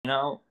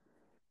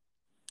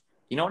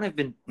you know what I've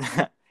been.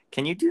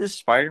 Can you do the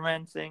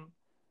Spider-Man thing?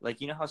 Like,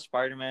 you know how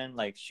Spider-Man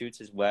like shoots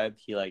his web?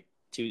 He like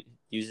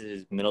uses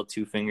his middle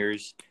two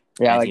fingers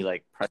Yeah, and like he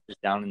like presses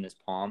down in his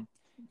palm.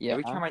 yeah.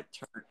 Every time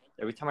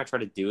I try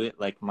to do it,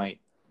 like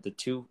the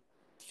two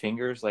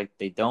fingers like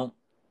they don't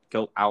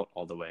go out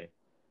all the way.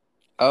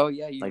 Oh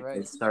yeah, you're Like they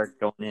right. start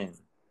going in.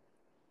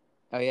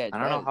 Oh yeah, it I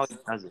don't know how he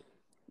does. does it.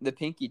 The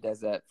pinky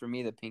does that. For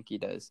me, the pinky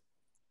does.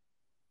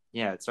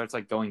 Yeah, it starts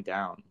like going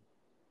down.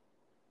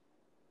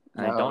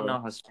 And I don't No,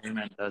 know how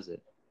Spider-Man does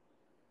it.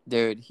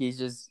 dude, he's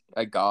just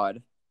a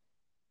god.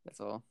 That's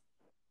all.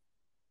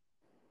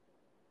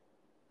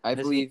 I Is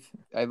he?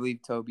 believe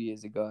Toby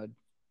is a god.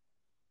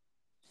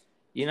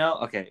 You know,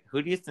 okay,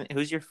 who do you think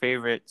who's your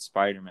favorite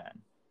Spider-Man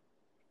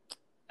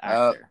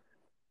Uh, actor?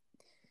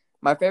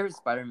 my favorite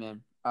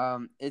Spider-Man.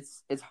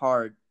 It's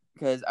hard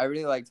because I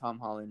really like Tom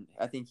Holland.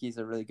 I think he's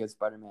a really good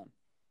Spider-Man.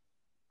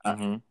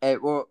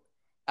 Mm-hmm. Well,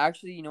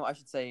 actually, I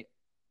should say,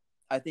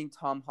 I think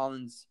Tom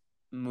Holland's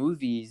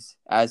movies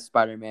as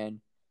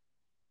Spider-Man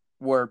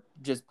were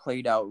just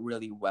played out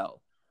really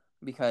well,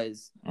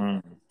 because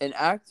Mm. an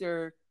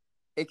actor,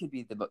 it could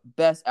be the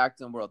best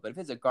actor in the world, but if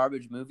it's a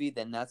garbage movie,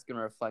 then that's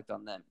gonna reflect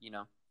on them.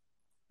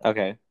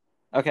 Okay.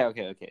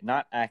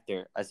 Not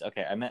actor.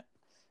 Okay, I meant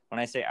when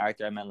I say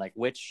actor, I meant like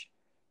which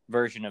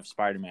version of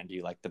Spider-Man do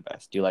you like the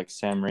best? Do you like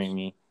Sam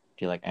Raimi?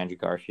 Do you like Andrew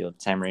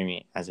Garfield? Sam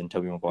Raimi, as in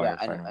Tobey Yeah, Maguire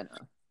I know, Spider-Man. I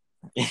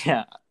know,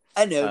 Yeah.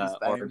 I know the Or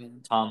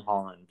Spider-Man. Tom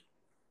Holland.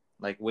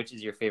 Like, which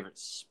is your favorite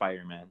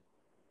Spider-Man?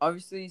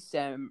 Obviously,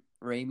 Sam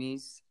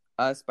Raimi's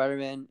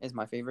Spider-Man is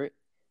my favorite,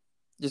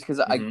 just because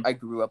I Mm-hmm. I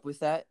grew up with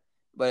that.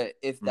 But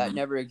if that Mm-hmm.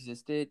 never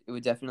existed, it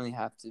would definitely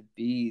have to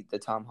be the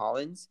Tom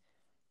Holland's.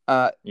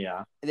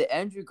 Yeah. The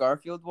Andrew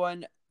Garfield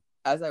one,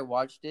 as I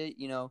watched it,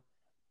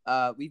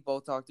 we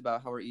both talked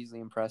about how we're easily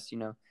impressed.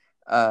 Yeah.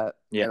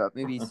 About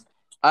movies.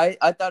 I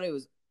thought it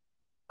was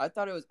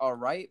all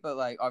right, but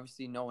like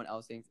obviously no one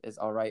else thinks it's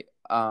all right.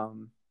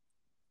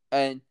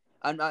 And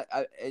I'm not.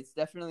 It's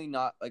definitely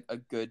not like a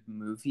good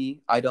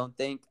movie. I don't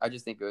think. I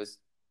just think it was,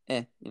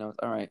 it's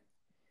all right.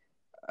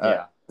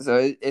 Yeah.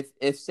 So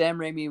if Sam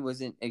Raimi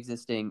wasn't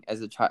existing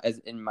as as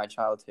in my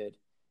childhood,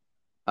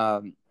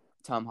 Tom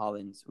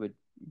Holland's would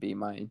be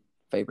my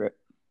favorite.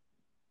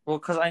 Well,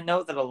 because I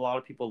know that a lot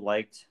of people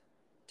liked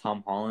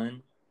Tom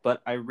Holland,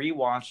 but I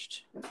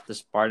rewatched the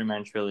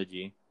Spider-Man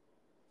trilogy,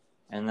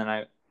 and then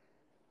I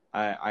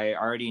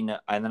already know,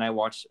 and then I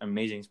watched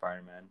Amazing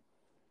Spider-Man,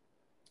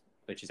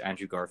 which is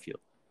Andrew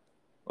Garfield.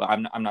 Well,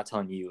 I'm not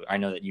telling you. I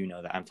know that you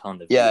know that. I'm telling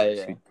the Yeah,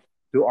 viewers yeah.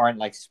 who aren't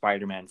like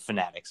Spider-Man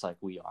fanatics like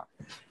we are.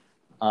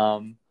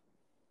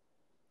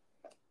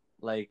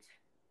 Like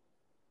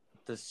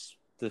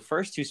the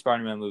first two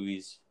Spider-Man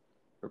movies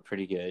were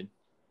pretty good,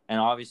 and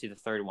obviously the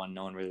third one,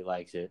 no one really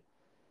likes it.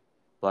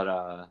 But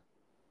I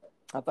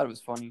thought it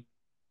was funny.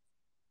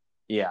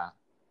 yeah,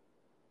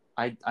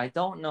 I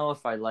don't know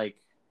if I like.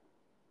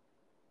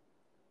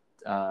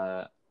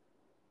 I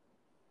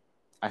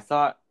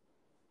thought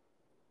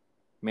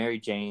Mary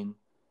Jane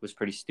was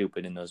pretty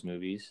stupid in those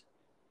movies,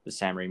 the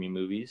Sam Raimi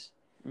movies.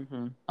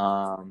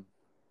 Mm-hmm.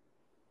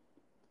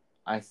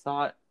 I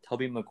thought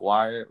Tobey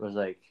Maguire was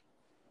like.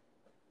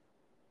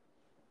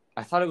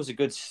 I thought it was a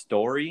good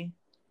story,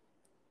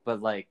 but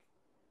like,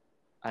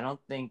 I don't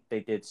think they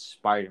did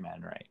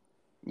Spider-Man right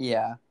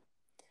Yeah,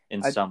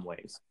 in some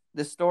ways.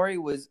 the story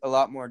was a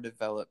lot more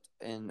developed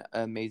in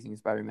Amazing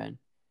Spider-Man.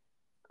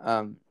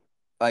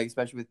 Like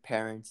especially with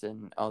parents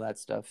and all that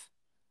stuff.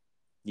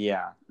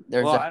 Yeah.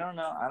 There's Well, a I don't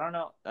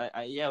know.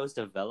 Yeah, it was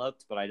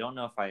developed, but I don't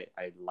know if I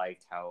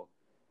liked how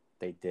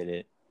they did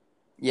it.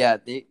 yeah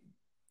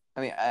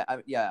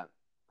yeah,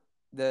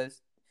 the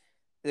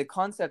the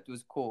concept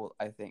was cool,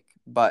 I think,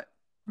 but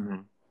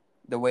Mm-hmm.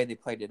 the way they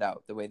played it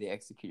out, the way they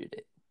executed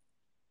it,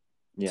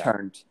 Yeah.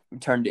 turned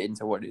it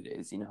into what it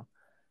is.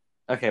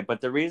 Okay, but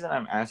the reason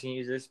I'm asking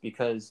you this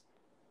because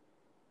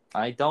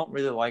I don't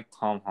really like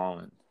Tom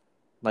Holland.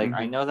 Like,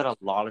 I Mm-hmm. know that a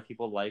lot of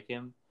people like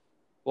him.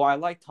 Well, I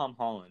like Tom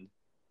Holland,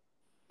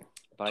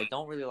 but I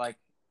don't really like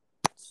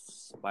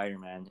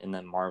Spider-Man in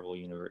the Marvel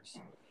universe.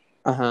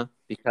 Uh-huh.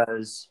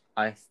 Because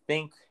I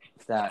think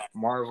that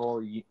Marvel,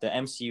 the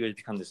MCU has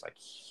become this like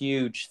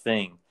huge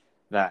thing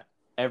that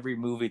every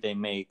movie they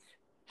make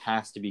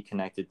has to be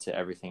connected to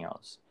everything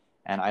else.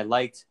 And I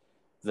liked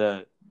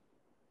the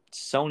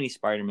Sony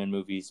Spider-Man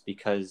movies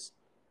because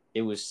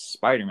it was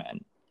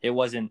Spider-Man. It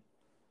wasn't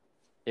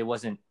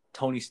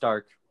Tony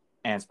Stark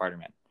and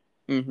Spider-Man.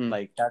 Mm-hmm.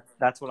 Like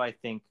that's what I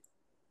think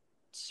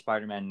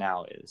Spider-Man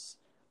now is.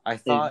 I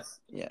thought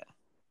Yeah.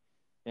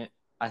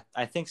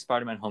 I think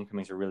Spider-Man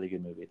Homecoming is a really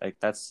good movie. Like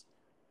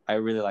I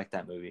really like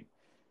that movie.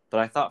 But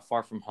I thought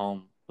Far From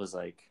Home was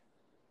like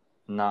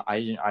not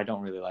I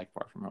don't really like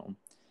Far From Home.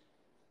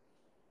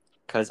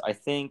 Cuz I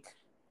think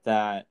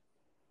that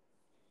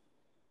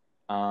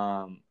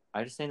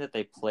I just think that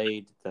they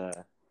played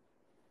the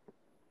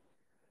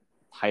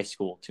high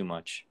school too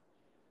much.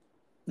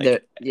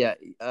 Like Yeah.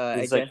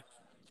 it's Again. like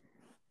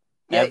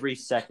Yeah. every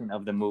second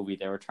of the movie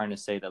they were trying to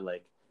say that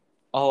like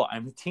oh,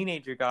 I'm a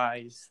teenager,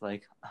 guys.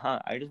 Like,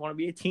 I just want to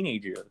be a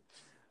teenager.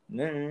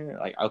 No.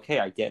 Like, okay,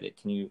 I get it.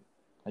 You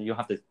don't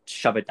have to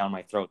shove it down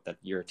my throat that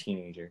you're a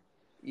teenager.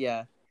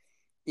 Yeah,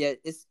 yeah.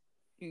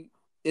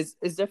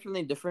 It's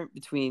definitely different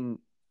between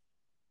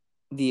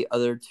the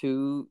other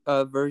two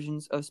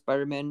versions of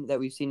Spider-Man that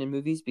we've seen in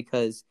movies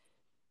because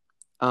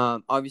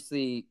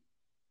obviously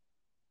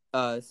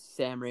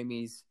Sam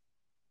Raimi's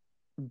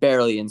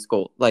barely in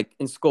school, like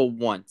in school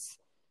once.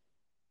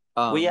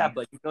 Well, yeah, Um,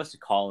 but he goes to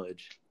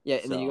college, yeah,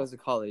 and then he so goes to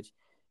college.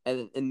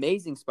 And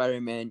Amazing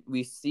Spider-Man,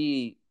 we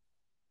see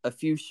a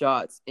few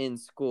shots in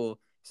school,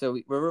 so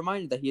we're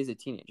reminded that he is a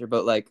teenager.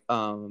 But like,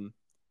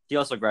 he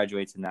also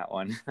graduates in that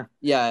one.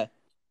 yeah,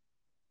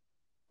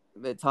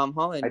 but Tom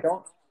I Holland,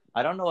 don't,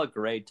 I don't know what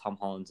grade Tom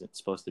Holland's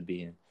supposed to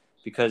be in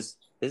because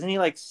isn't he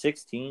like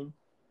 16?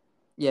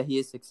 yeah, he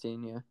is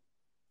 16. Yeah,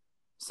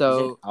 He's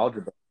in so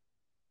algebra.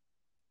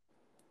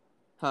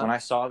 huh? When I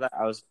saw that,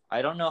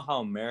 I don't know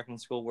how American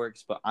school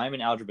works, but I'm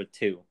in algebra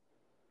 2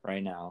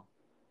 right now.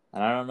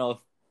 And I don't know if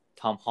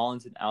Tom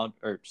Holland's in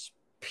or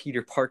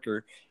Peter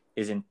Parker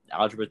is in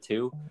algebra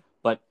 2,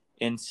 but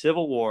in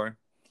Civil War,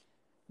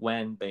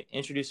 when they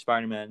introduced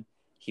Spider-Man,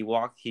 he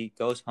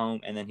goes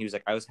home, and then he was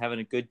like, I was having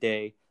a good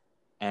day,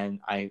 and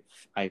I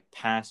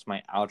passed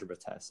my algebra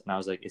test. And I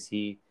was like, is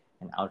he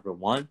in algebra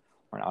 1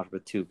 or in algebra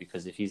 2?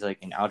 Because if he's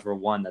like in algebra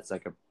 1, that's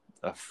like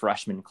a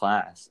freshman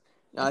class,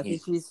 and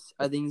he's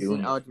I a think he's in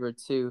junior. algebra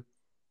too.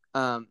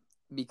 Um,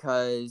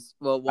 because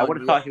well, I one would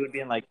have thought he would be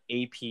in like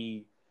AP.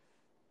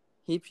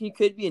 he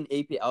could be in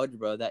AP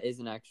algebra. That is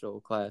an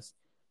actual class.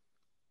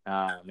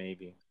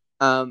 Maybe.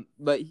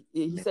 But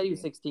he said he was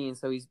Maybe. 16,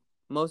 so he's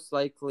most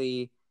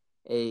likely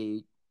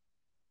a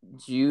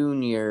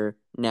junior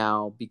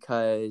now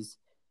because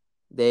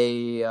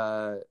they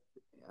I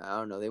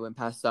don't know, they went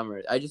past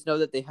summer. I just know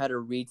that they had to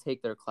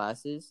retake their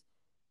classes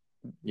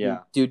Yeah.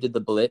 due to the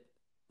blip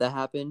that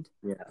happened.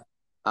 Yeah.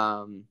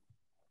 Um,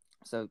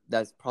 so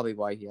that's probably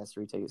why he has to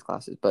retake his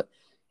classes. But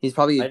he's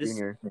probably a I just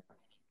junior.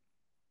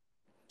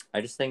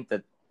 I just think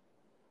that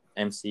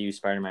MCU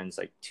Spider-Man is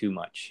like too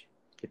much.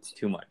 It's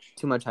too much.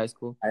 Too much high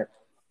school.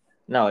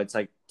 No, it's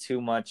like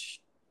too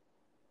much.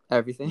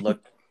 Everything.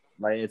 Look,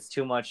 like it's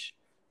too much.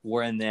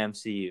 We're in the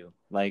MCU.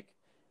 Like,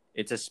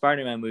 it's a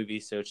Spider-Man movie,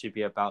 so it should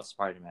be about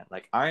Spider-Man.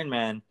 Like Iron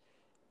Man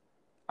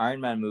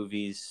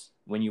movies.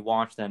 When you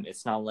watch them,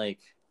 it's not like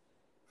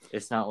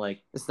It's not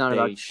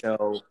about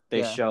they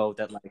yeah. show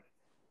that like,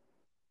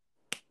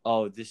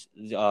 oh, this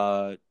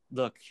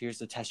look, here's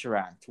the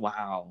Tesseract.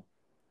 Wow.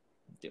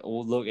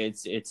 Oh, look,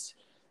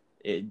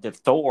 the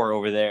Thor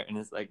over there, and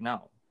it's like,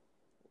 no,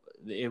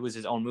 it was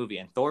his own movie.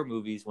 And Thor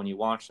movies, when you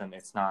watch them,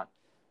 it's not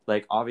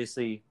like,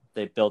 obviously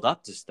they build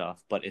up to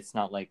stuff, but it's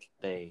not like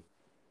they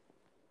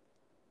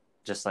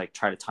just like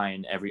try to tie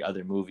in every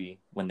other movie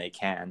when they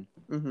can.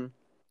 Mm-hmm.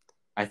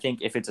 I think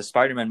if it's a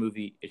Spider-Man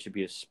movie, it should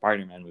be a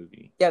Spider-Man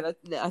movie. Yeah,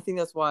 I think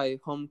that's why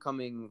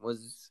Homecoming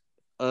was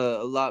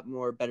a lot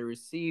more better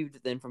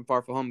received than from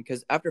Far From Home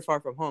because after Far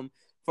From Home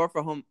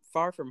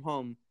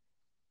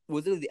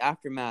was literally the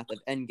aftermath of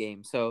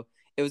Endgame. So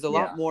it was a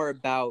lot Yeah, more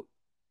about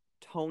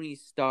Tony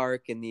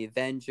Stark and the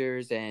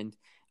Avengers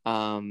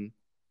um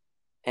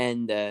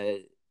and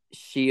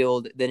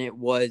Shield than it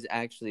was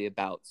actually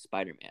about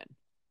Spider-Man.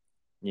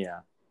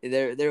 yeah,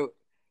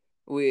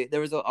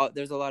 There's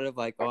a lot of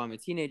like, oh, I'm a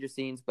teenager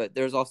scenes, but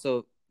there's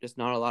also just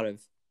not a lot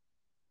of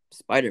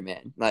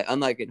Spider-Man. Like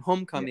unlike in yeah,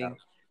 Homecoming,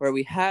 where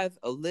we have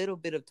a little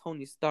bit of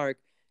Tony Stark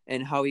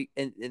and how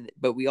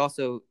but we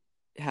also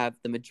have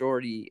the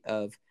majority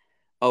of,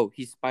 oh,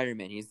 he's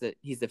Spider-Man.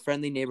 He's the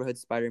friendly neighborhood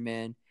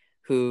Spider-Man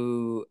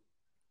who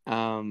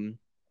um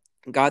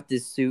got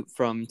this suit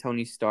from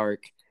Tony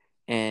Stark,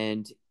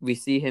 and we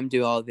see him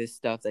do all this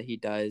stuff that he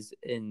does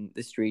in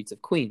the streets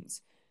of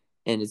Queens,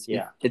 and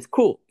yeah, it's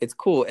cool. It's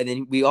cool, and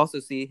then we also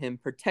see him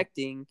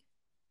protecting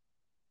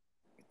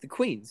the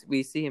Queens.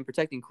 We see him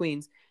protecting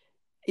Queens,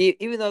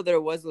 even though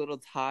there was a little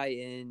tie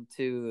in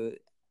to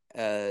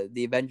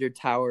the Avenger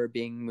Tower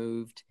being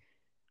moved.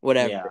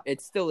 Whatever, yeah.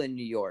 it's still in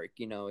New York.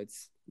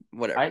 It's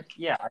whatever. I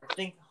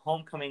think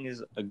Homecoming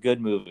is a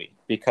good movie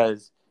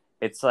because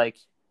it's like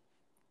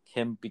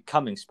him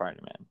becoming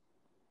Spider-Man.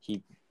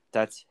 He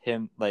that's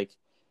him like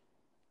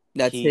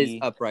That's his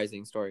he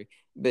uprising story.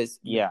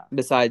 yeah.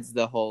 Besides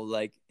the whole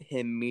like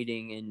him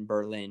meeting in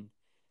Berlin.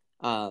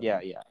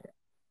 Yeah, yeah.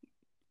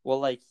 Well,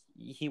 like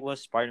he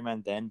was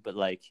Spider-Man then, but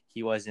like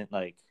he wasn't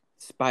like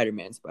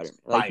Spider-Man.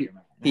 Like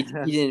he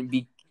Spider-Man. didn't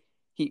be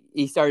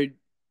he started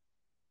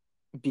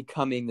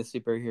becoming the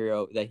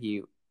superhero that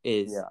he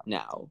is Yeah,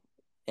 now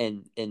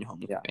in yeah.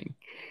 Homecoming.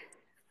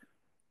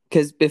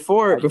 Because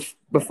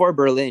before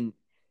Berlin,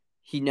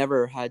 he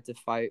never had to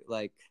fight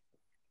like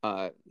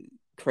uh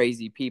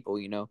crazy people.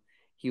 Yeah,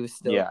 he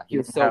He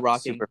was didn't still have a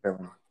rocking super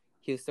villain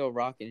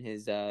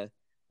his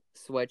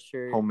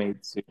sweatshirt.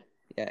 homemade suit.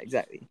 Yeah,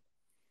 exactly.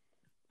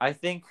 I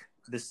think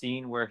the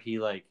scene where he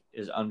like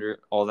is under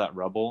all that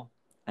rubble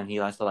and he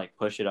has to like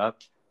push it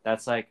up,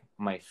 that's like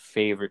my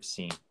favorite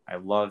scene. I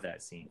love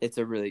that scene It's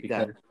a really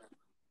that because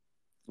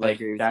I like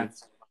agree with you.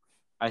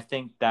 I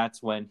think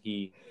that's when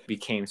he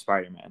became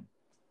Spider-Man.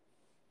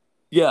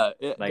 Yeah,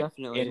 Like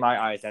definitely. in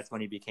my eyes, that's when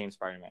he became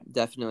Spider-Man.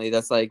 Definitely.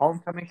 That's like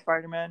Homecoming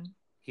Spider-Man,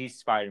 he's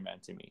Spider-Man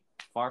to me.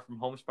 Far From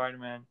Home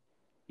Spider-Man,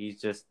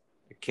 he's just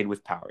a kid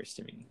with powers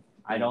to me.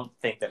 I don't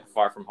think that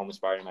Far From Home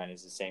Spider-Man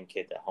is the same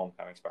kid that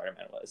Homecoming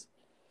Spider-Man was.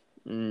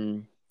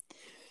 In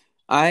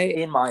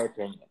my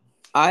opinion.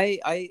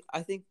 I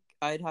think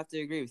I'd have to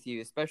agree with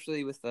you,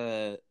 especially with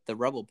the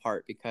rebel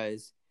part,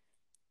 because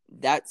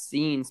that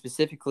scene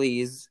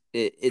specifically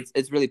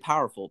it's really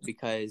powerful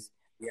because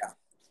Yeah.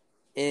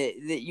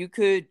 that you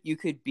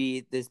could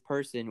be this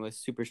person with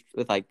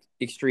like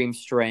extreme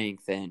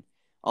strength and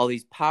all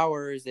these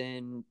powers,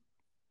 and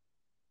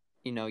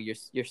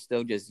you're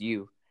still just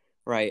you,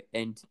 right?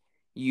 And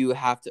you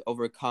have to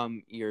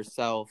overcome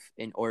yourself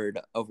in order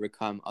to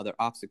overcome other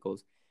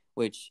obstacles,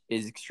 which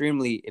is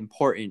extremely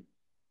important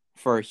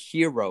for a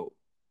hero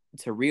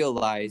to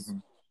realize,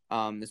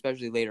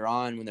 especially later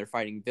on when they're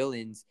fighting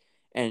villains,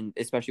 and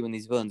especially when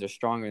these villains are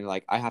stronger. And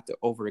like, I have to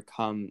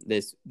overcome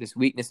this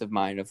weakness of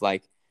mine of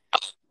like,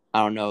 I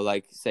don't know,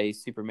 like say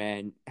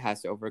Superman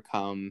has to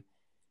overcome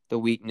the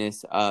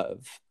weakness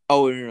of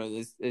no,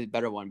 this is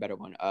better one.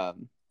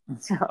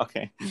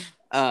 Okay.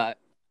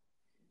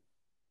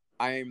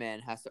 Iron Man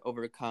has to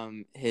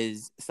overcome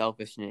his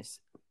selfishness,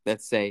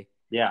 let's say,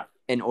 Yeah.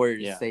 in order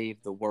to Yeah.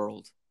 save the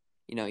world.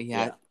 He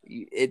has.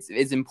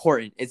 It's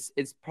important.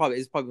 It's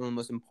probably one of the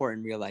most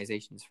important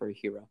realizations for a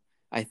hero,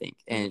 I think,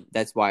 and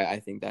that's why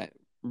I think that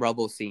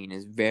Rebel scene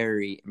is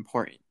very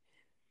important.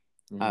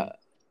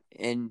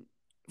 And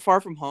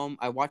Far From Home,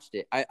 I watched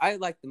it. I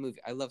like the movie.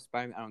 I love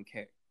Spider-Man. I don't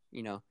care.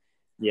 Yeah.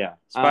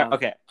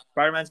 Okay.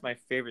 Spider-Man's my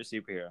favorite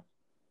superhero,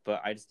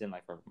 but I just didn't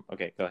like Far From Home.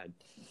 Okay, go ahead.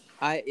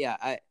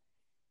 I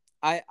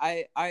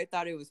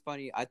thought it was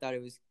funny. I thought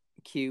it was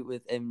cute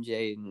with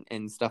MJ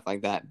and stuff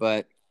like that.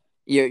 But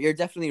you're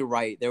definitely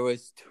right. There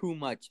was too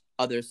much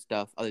other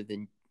stuff other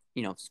than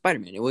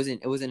Spider-Man. It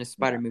wasn't a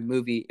Spider-Man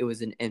movie. It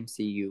was an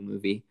MCU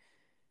movie.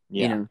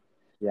 Yeah.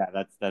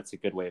 Yeah, that's a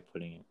good way of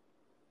putting it.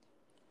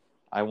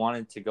 I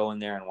wanted to go in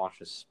there and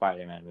watch a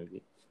Spider-Man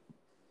movie.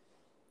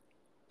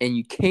 And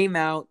you came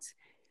out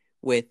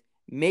with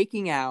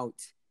making out,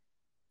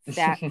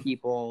 fat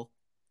people,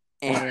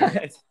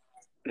 and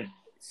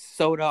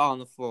soda on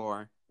the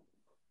floor.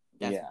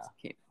 That's what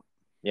came out.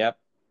 Yep.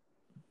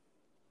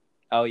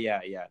 Oh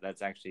yeah.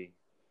 That's actually,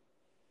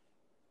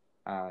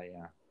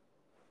 yeah,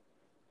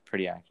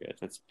 pretty accurate.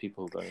 That's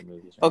people who go to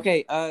movies. Right?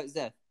 Okay,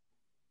 Zeth.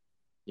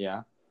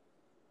 Yeah.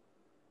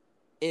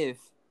 If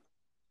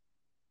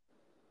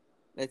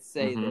let's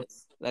say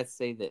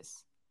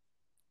this,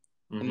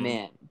 a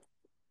man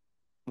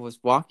was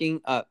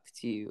walking up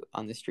to you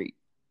on the street,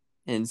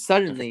 and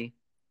suddenly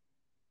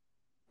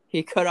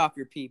he cut off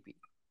your pee-pee.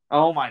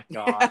 Oh my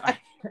god.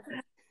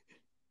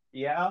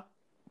 Yeah.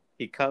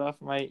 He cut off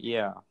my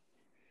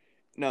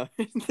No,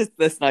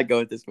 let's not go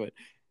with this one.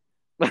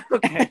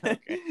 Okay.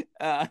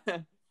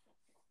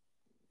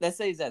 Let's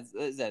say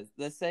Zez.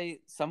 Let's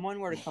say someone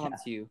were to come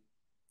up to you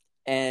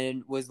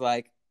and was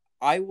like,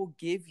 "I will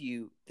give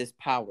you this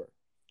power.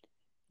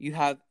 You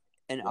have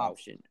an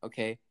option,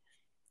 okay?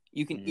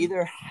 You can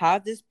either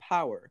have this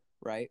power,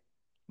 right?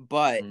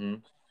 But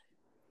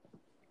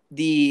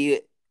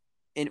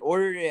in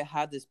order to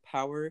have this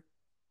power,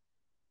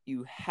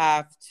 you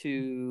have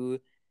to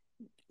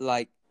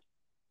like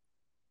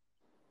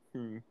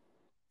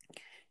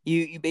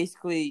you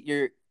basically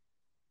you're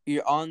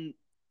on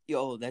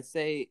let's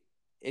say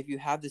if you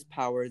have this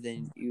power,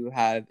 then you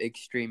have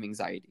extreme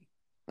anxiety.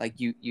 Like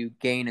you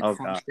gain a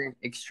constant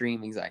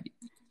extreme anxiety.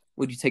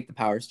 Would you take the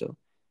power still?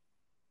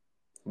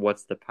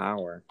 What's the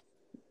power?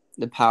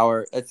 The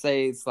power, let's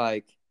say it's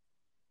like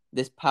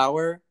this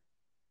power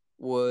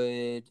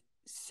would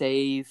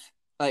save,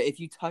 like if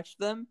you touch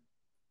them,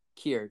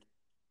 cured.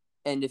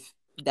 And if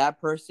that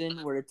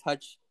person were to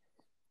touch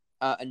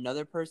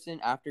another person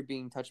after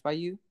being touched by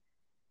you,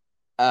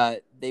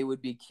 they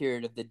would be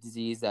cured of the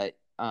disease that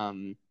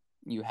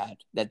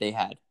they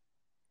had.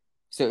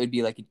 So it would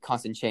be like a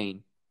constant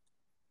chain.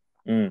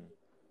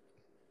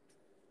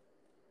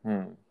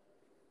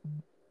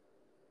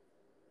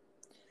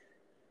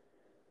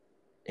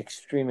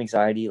 Extreme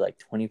anxiety, like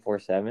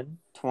 24/7.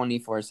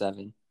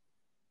 24/7.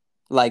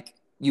 Like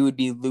you would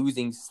be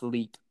losing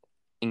sleep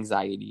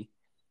anxiety.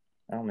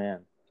 Oh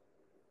man.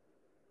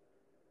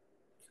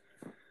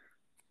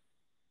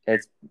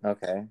 It's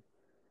okay.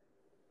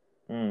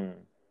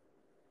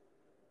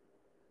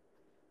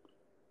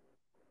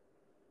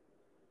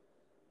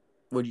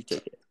 Would you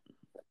take it?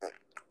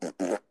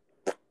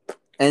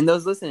 And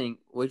those listening,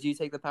 would you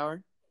take the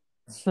power?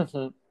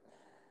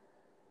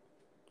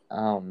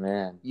 Oh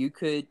man. You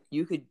could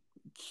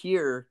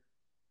cure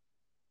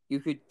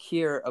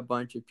a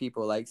bunch of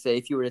people. Like say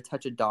if you were to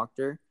touch a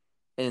doctor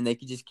and they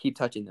could just keep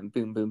touching them,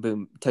 boom, boom,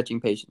 boom, touching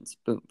patients,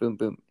 boom, boom,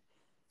 boom.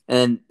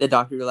 And the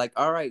doctor would be like,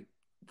 all right,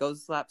 go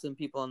slap some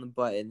people on the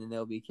butt and then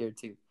they'll be cured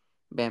too.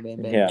 Bam,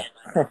 bam, bam. Yeah.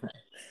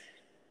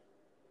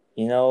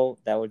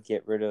 That would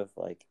get rid of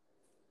like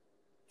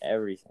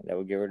everything. That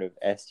would get rid of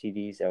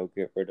STDs. That would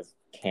get rid of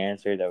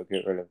cancer. That would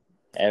get rid of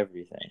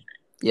everything.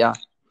 Yeah.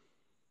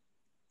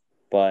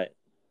 But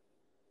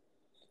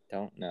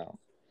don't know.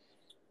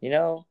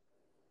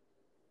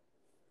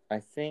 I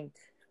think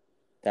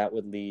that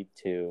would lead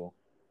to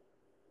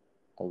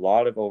a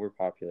lot of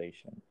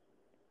overpopulation.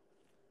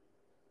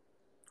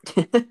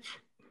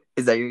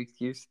 Is that your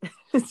excuse?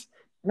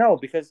 No,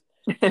 because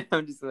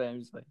I'm just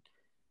playing.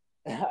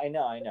 I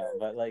know,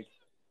 but like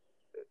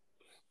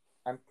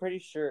I'm pretty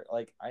sure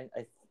like I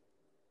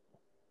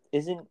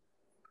isn't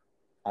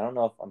I don't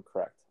know if I'm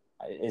correct.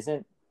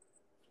 Isn't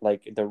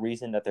like the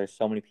reason that there's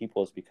so many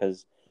people is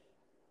because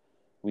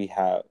we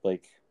have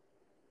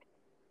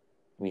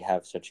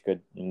such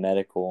good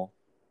medical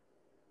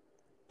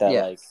that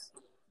Yeah. like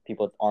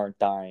people aren't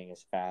dying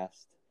as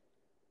fast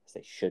as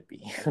they should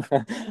be.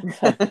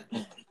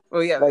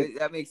 Well, yeah, like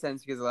that makes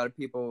sense because a lot of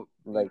people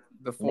like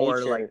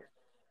before nature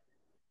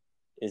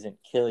isn't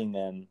killing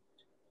them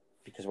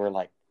because we're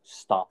like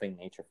stopping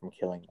nature from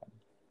killing them.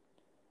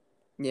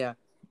 yeah.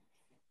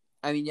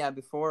 I mean, yeah,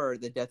 before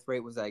the death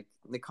rate was like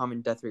the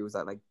common death rate was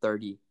at like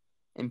 30,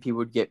 and people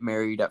would get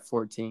married at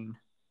 14.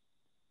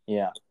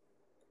 Yeah.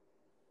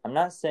 I'm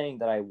not saying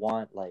that I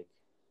want like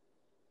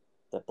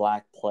the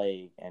Black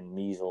Plague and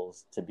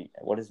measles to be.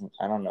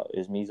 I don't know.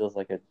 Is measles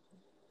like a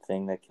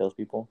thing that kills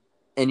people?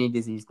 Any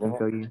disease can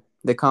kill you.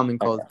 The common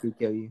cold could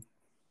kill you.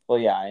 Well,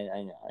 yeah,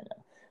 I know.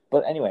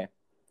 But anyway,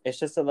 it's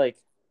just that like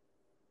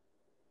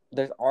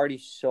there's already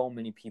so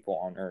many people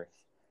on Earth.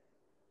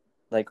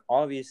 Like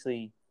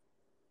obviously,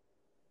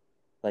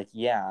 like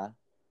yeah,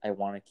 I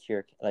want to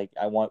cure. Like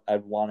I'd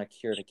want to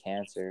cure the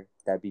cancer.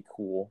 That'd be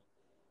cool.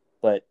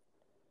 But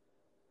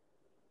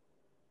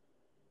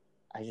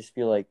I just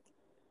feel like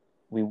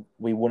we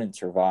wouldn't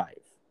survive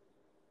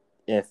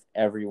if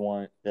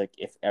everyone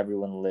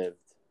lived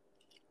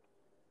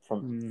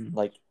from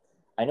like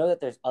I know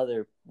that there's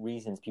other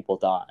reasons people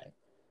die,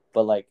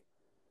 but like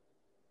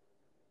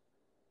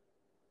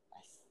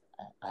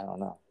I don't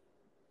know.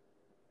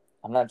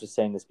 I'm not just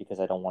saying this because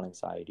I don't want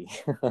anxiety.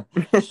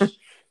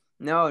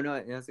 No,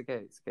 that's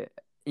okay. It's okay.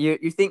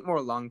 You think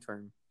more long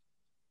term.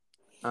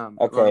 Okay,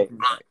 long-term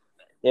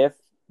if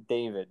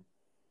David,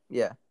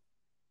 yeah.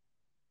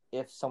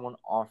 if someone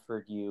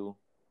offered you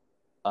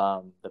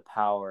the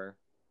power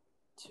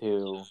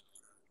to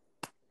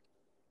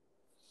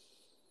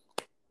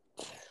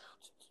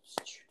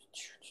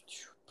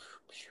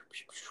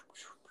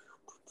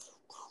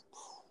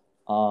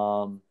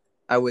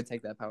I would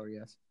take that power,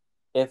 yes.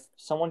 if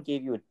someone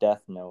gave you a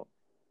death note,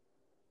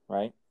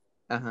 right?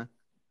 Uh-huh.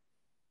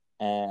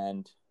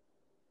 And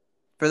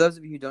for those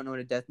of you who don't know what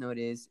a death note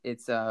is,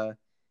 it's a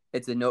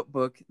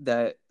notebook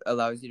that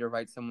allows you to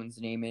write someone's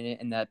name in it,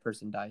 and that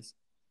person dies.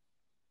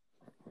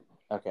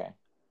 Okay,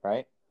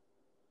 right?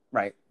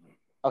 Right.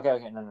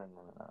 Okay, no.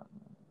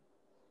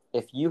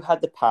 If you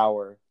had the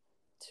power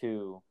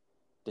to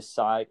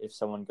decide if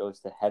someone goes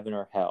to heaven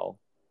or hell,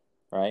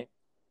 right?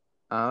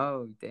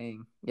 Oh,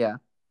 dang. Yeah.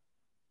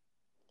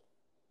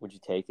 Would you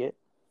take it?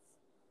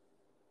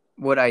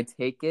 Would I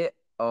take it?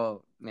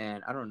 Oh,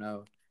 man, I don't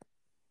know.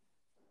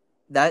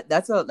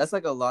 That's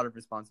like a lot of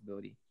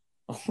responsibility.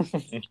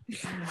 Sounds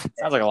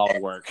like a lot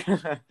of work.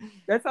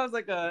 That sounds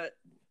like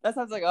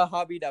a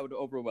hobby that would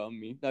overwhelm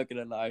me, not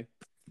gonna lie.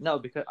 No,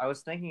 because I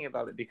was thinking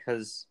about it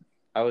because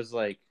I was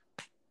like,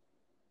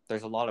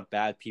 there's a lot of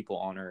bad people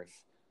on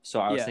Earth. So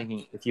I was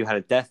thinking if you had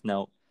a death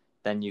note,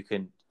 then you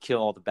could kill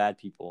all the bad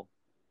people.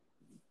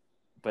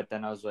 But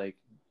then I was like,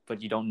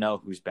 but you don't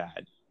know who's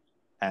bad.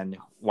 And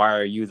why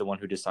are you the one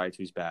who decides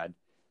who's bad?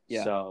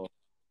 Yeah. So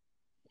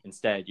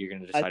instead, you're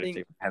going to decide if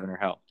they're heaven or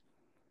hell.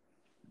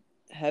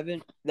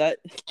 Heaven,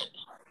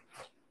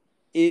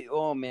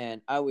 oh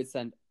man, I would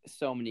send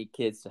so many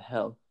kids to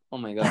hell. Oh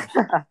my gosh.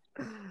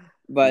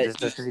 But just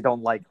because you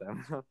don't like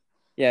them.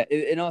 Yeah,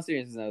 in all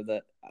seriousness, though,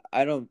 that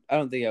I don't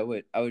think I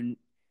would. I would.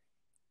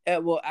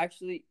 Well,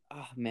 actually,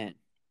 oh man,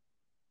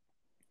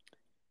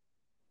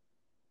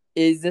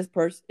 is this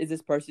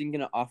person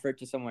gonna offer it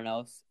to someone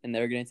else and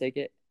they're gonna take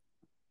it?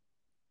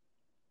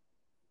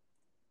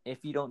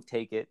 If you don't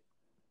take it,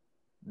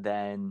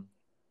 then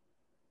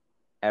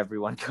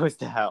everyone goes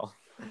to hell.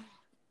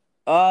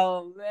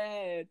 Oh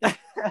man.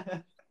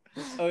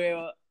 Okay,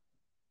 well,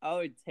 I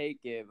would take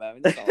it, but I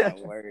mean, that's a lot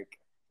of work.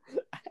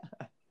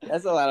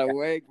 That's a lot of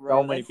work,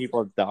 bro. So many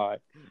people die.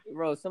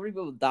 Bro, so many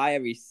people die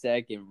every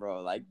second,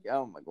 bro. Like,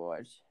 oh my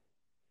gosh.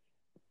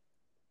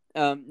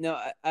 No,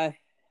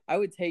 I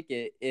would take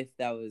it if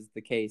that was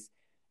the case,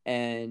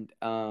 and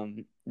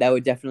that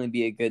would definitely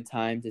be a good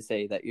time to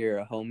say that you're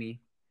a homie.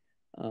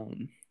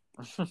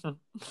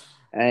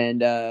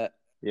 And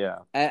yeah,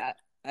 I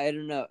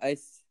don't know.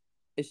 It's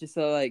just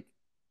so like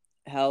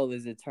hell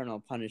is eternal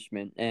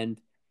punishment,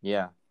 and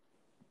yeah.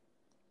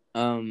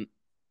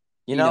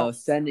 you know,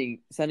 sending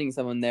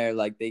someone there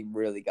like they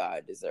really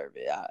gotta deserve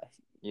it.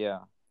 Yeah.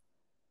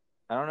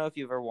 I don't know if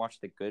you've ever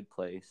watched The Good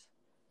Place,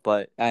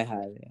 but I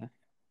have, yeah.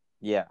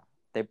 Yeah,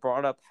 they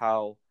brought up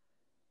how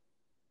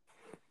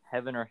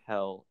heaven or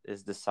hell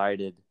is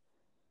decided.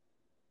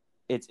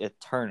 It's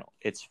eternal.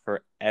 It's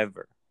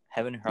forever.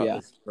 Heaven or hell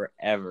is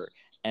forever,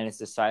 and it's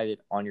decided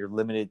on your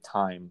limited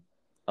time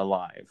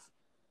alive.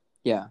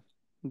 Yeah.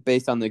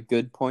 Based on the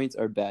good points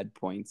or bad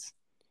points.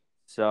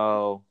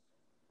 So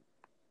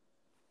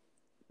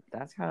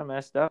that's kind of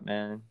messed up,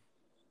 man.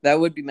 That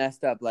would be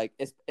messed up. Like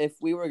if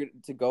we were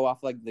to go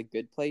off like the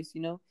good place,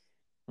 you know,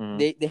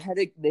 Mm-hmm.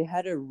 they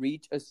had to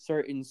reach a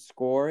certain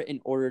score in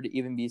order to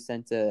even be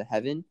sent to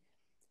heaven.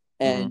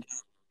 Mm-hmm. And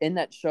in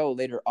that show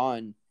later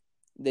on,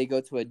 they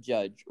go to a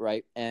judge,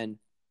 right? And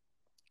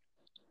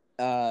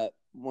the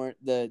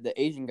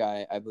Asian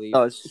guy, I believe,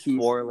 Oh, he's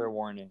spoiler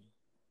warning.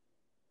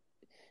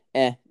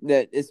 that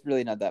it's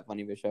really not that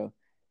funny of a show.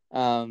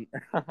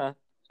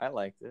 I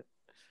liked it.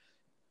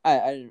 I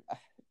didn't.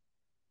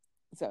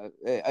 So,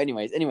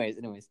 anyways,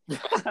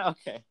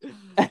 Okay.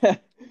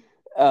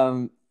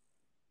 um,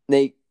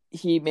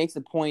 he makes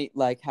a point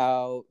like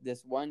how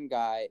this one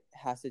guy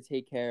has to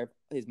take care of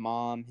his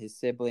mom, his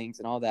siblings,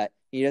 and all that.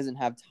 He doesn't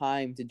have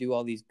time to do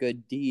all these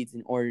good deeds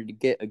in order to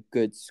get a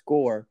good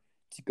score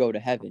to go to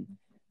heaven,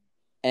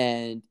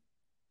 and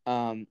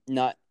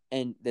not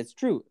and that's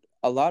true.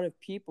 A lot of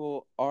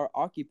people are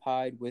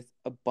occupied with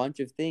a bunch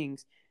of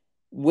things,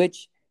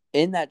 which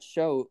in that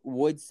show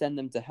would send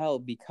them to hell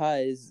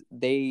because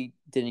they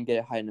didn't get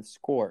a high enough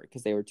score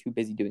because they were too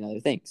busy doing other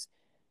things.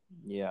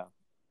 Yeah.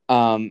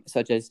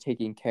 Such as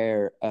taking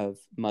care of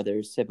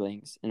mother's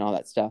siblings and all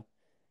that stuff.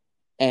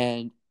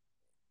 And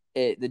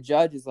the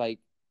judge is like,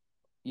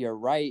 "You're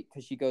right,"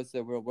 because she goes to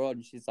the real world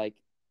and she's like,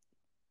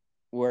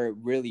 "We're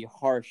really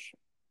harsh.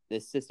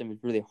 This system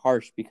is really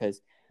harsh because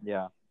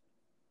Yeah.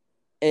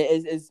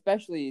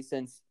 especially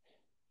since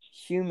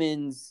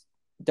humans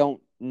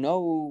don't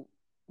know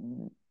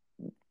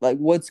like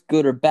what's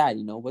good or bad.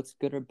 You know what's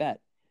good or bad.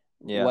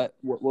 Yeah.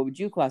 What would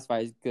you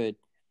classify as good?"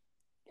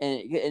 And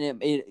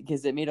it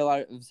because it made a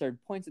lot of absurd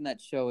points in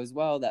that show as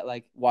well. That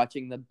like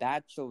watching The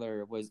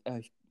Bachelor was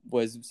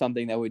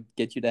something that would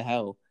get you to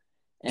hell,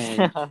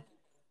 and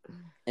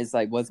it's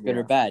like what's good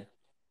or Yeah.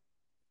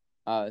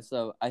 bad.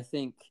 So I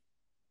think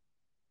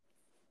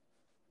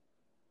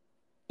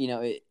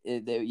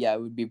it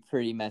would be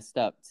pretty messed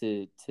up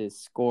to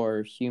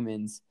score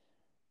humans,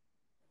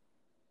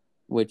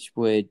 which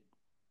would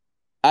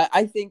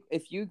I think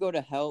if you go to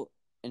hell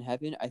and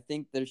heaven, I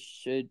think there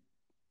should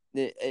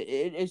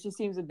it just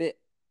seems a bit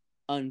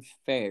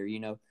unfair, for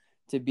Yeah. it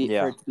to be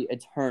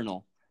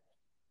eternal.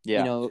 You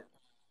Yeah. know,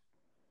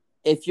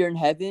 if you're in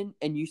heaven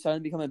and you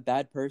suddenly become a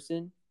bad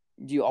person,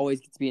 do you always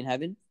get to be in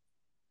heaven?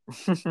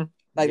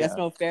 Like that's Yeah.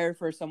 no fair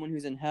for someone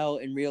who's in hell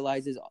and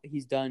realizes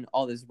he's done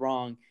all this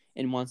wrong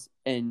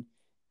and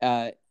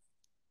uh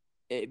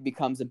it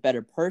becomes a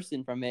better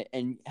person from it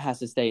and has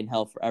to stay in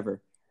hell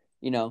forever.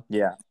 You know,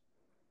 Yeah.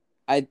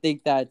 I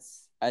think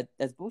that's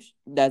bullshit.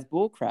 That's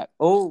bull crap.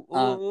 Oh,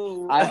 Uh,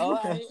 oh, I oh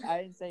oh.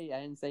 I didn't say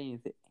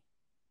anything.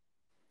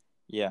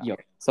 Yeah. Yo,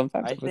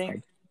 sometimes I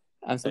think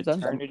I'm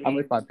eternity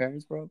with my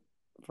parents, bro.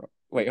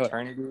 Wait, hold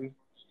on. eternity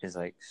is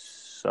like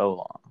so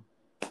long.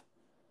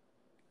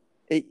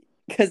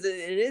 Because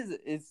it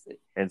is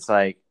It's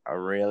like a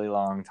really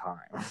long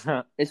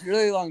time. it's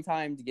really a long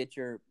time to get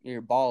your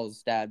balls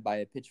stabbed by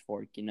a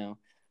pitchfork.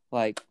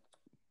 Like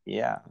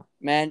Yeah.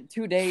 man,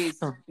 2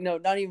 days. No,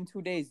 not even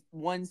 2 days.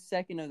 1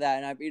 second of that,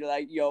 and I'd be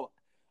like, yo,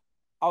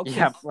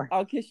 Yeah.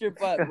 I'll kiss your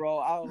butt, bro.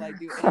 I'll like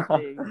do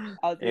anything.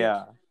 I'll do.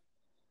 Yeah.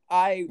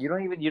 I You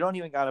don't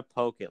even gotta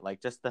poke it.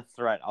 Like just the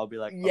threat. I'll be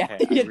like, yeah,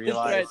 okay, I yeah,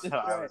 realized the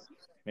that threat.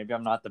 maybe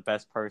I'm not the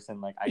best person.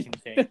 Like I can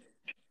take.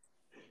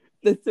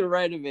 That's the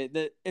right of it.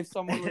 That if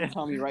someone were to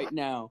tell me right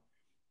now,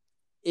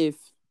 if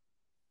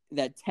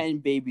that 10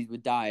 babies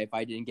would die if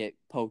I didn't get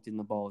poked in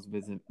the balls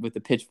with a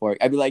pitchfork,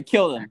 I'd be like,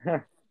 kill them,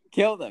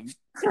 kill them.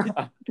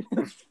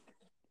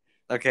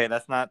 Okay,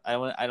 that's not.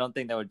 I don't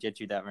think that would get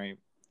you that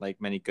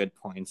many good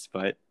points,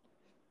 but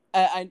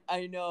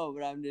I know,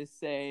 but I'm just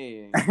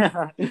saying,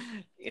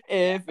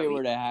 if it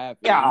were to happen.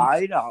 Yeah,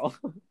 I know.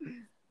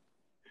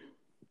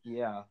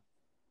 Yeah,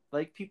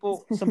 like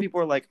some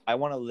people are like, I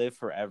want to live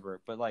forever,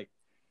 but like,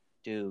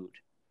 dude,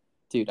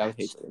 I would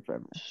hate to live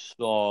forever.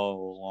 so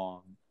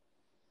long.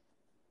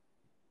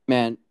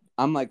 Man,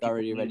 I'm like People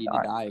already need ready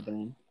to die,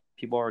 man.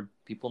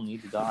 People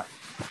need to die.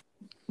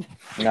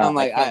 I'm No, I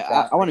like, can't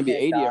die. I want to be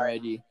can't 80 die.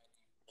 already.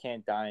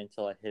 Can't die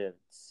until I hit a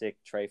sick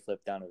tray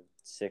flip down to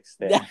sixth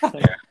there.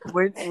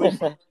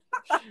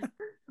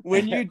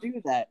 when you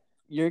do that,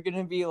 you're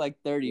gonna be like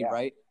 30, Yeah.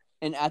 right?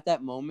 And at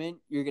that moment,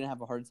 you're gonna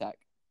have a heart attack.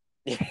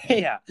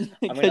 Yeah,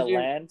 I'm gonna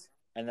you're... land,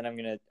 and then I'm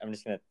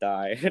just gonna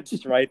die,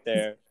 just right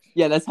there.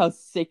 Yeah, that's how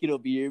sick it'll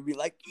be. You'll be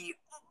like,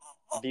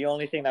 The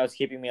only thing that was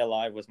keeping me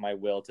alive was my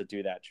will to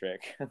do that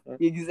trick.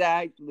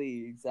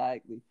 exactly.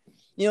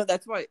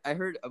 That's why I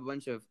heard a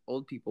bunch of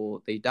old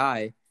people they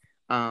die,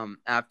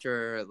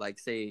 after like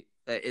say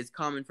it's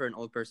common for an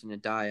old person to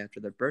die after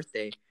their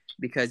birthday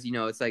because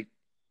it's like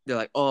they're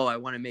like, oh, I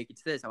want to make it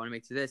to this, I want to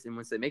make it to this, and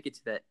once they make it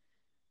to that,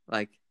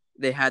 like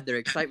they had their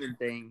excitement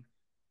thing,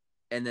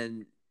 and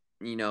then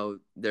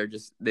they're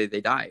just they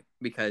die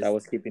because That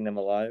was keeping them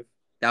alive.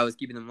 that was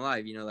keeping them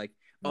alive. Like,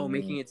 oh,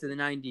 making it to the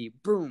 90,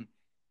 boom,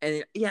 and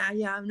then,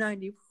 yeah, I'm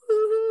 90,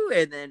 woo-hoo!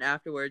 And then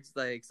afterwards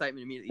the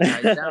excitement immediately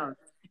dies down,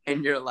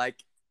 and you're like,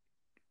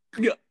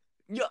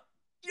 Yeah,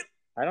 yeah.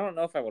 I don't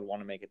know if I would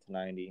want to make it to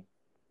 90.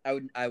 I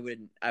wouldn't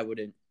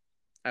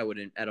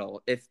at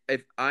all. If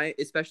I,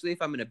 especially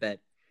if I'm in a bed,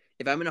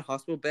 if I'm in a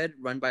hospital bed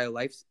run by a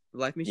life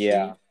Yeah.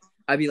 machine,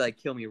 I'd be like,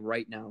 kill me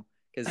right now,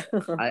 because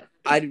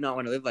I do not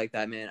want to live like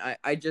that, man.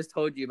 I just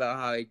told you about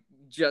how I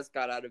just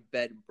got out of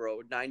bed,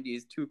 bro. 90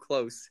 is too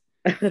close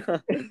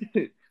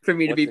for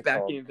me to What's be it back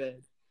called? in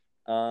bed.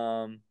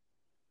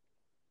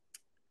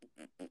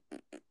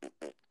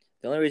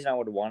 The only reason I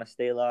would want to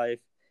stay alive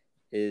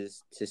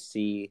is to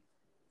see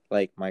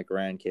like my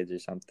grandkids or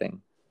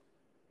something.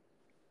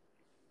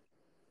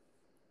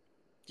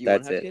 Do you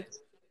want to That's have it. kids?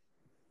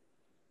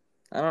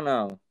 I don't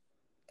know.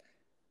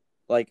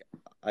 Like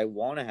I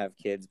want to have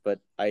kids, but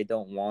I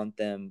don't want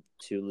them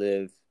to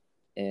live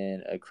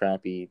in a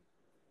crappy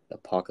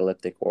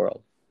apocalyptic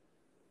world.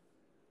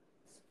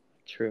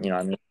 True. You know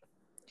what I mean?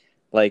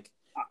 Like,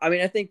 I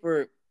mean, I think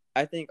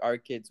our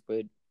kids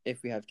would,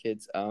 if we have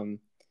kids,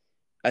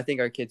 I think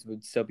our kids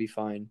would still be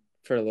fine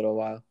for a little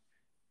while.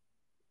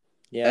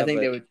 yeah, but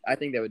I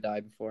think they would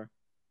die before.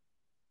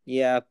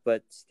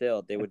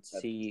 still, they would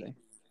That's see the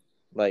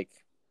like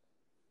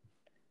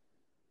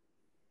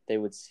they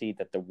would see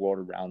that the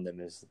world around them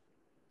is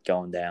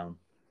going down.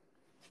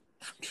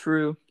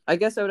 True. I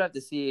guess I would have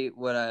to see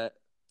what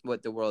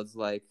the world's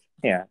like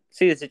Yeah,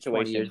 see the 20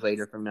 situation. years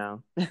later from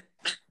now.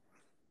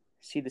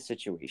 See the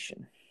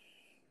situation.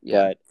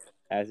 Yeah. But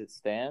as it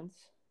stands,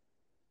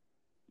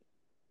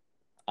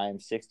 I am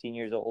 16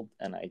 years old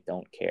and I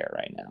don't care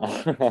right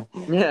now.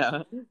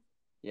 Yeah.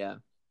 Yeah.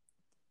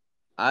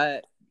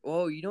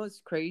 Well, you know what's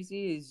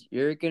crazy is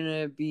you're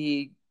gonna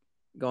be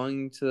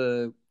going to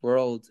the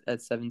world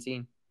at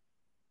 17.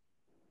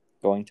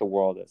 Going to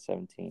world at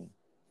 17.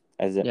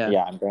 As in, Yeah.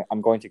 yeah,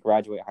 I'm going to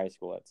graduate high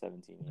school at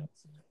 17. Yes.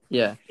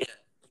 Yeah.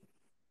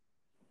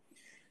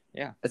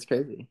 Yeah. That's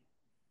crazy.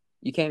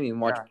 You can't even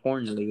watch Yeah.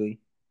 porn legally.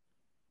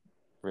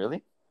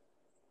 Really?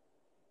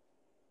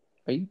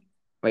 Are you?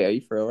 Wait, are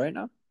you for real right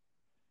now?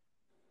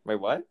 Wait,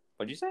 what?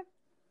 What'd you say?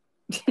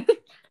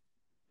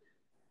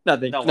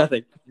 Nothing. No, what?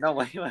 Nothing. No,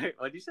 wait.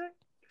 What'd you say?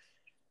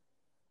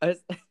 I,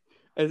 s-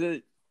 I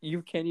said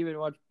you can't even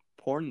watch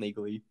porn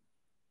legally.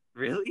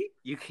 Really?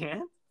 You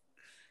can't?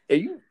 Are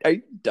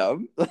you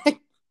dumb? Like,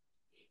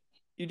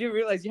 you didn't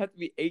realize you have to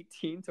be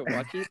 18 to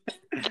watch it?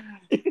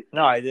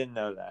 No, I didn't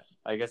know that.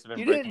 I guess I've been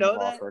You didn't breaking the know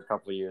law that? for a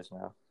couple of years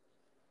now.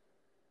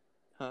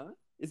 Huh?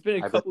 It's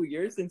been a I've been couple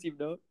years since you've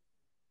known.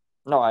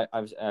 no, I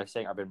was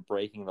saying I've been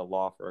breaking the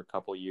law for a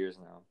couple of years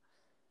now.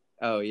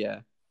 Oh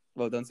yeah.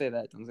 Well, don't say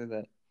that. Don't say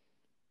that.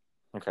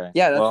 Okay.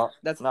 Yeah, Well,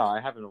 that's no, I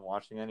haven't been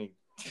watching any.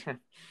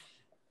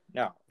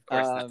 No, of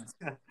course not. um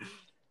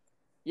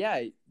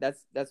yeah,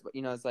 that's what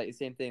it's like the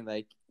same thing.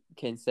 Like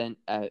consent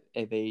at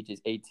of age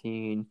is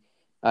 18.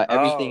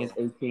 Everything is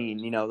Oh,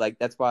 18. Like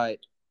that's why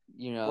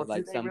well, do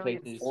like they some really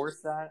places.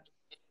 enforce that?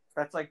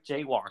 That's like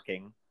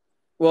jaywalking.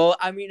 Well,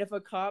 I mean, if a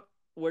cop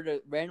were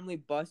to randomly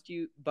bust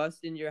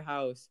in your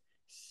house,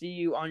 see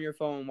you on your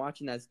phone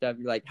watching that stuff,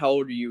 you're like, how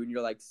old are you? And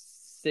you're like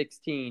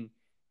 16.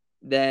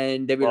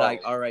 Then they'd be Whoa.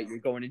 like, all right, you're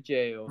going to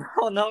jail.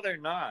 Oh no, they're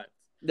not.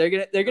 They're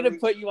gonna Really?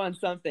 put you on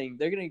something.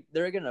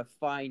 They're gonna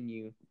fine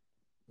you.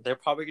 They're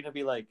probably gonna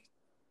be like,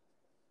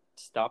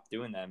 "Stop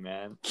doing that,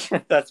 man."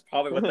 That's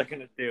probably what they're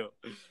gonna do.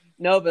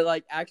 No, but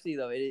like actually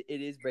though, it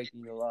is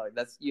breaking the law.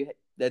 That's you.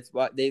 That's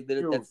why Dude,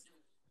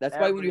 that's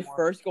why when you everyone,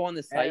 first go on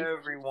the site,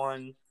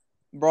 everyone.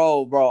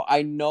 bro,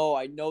 I know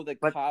the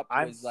But cop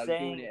I'm was like doing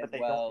saying, it as but they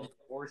don't well.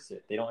 enforce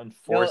it. They don't No,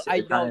 enforce it. I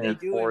They're know trying to they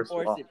do enforce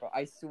enforce law. it, bro.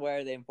 I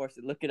swear they enforce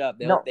it. Look it up.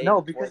 They No,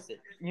 because enforce it.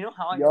 you know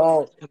how I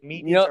know? Yo,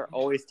 Comedians are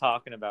always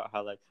talking about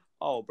how like,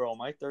 oh, bro,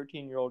 my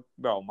 13-year-old,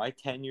 bro, my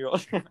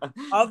 10-year-old,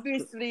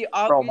 obviously,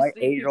 bro, my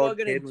people are 8-year-old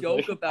gonna kid was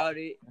like, joke about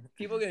it.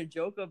 People are gonna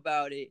joke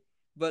about it.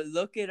 But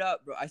look it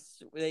up, bro.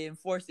 They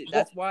enforce it.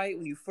 well, That's why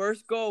when you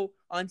first go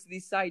onto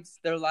these sites,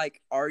 they're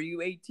like, "Are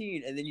you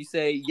 18?" And then you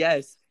say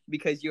yes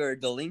because you're a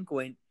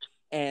delinquent.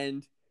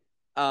 And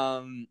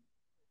um,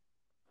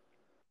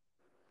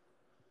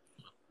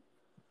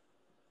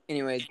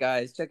 anyways,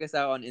 guys, check us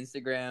out on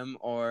Instagram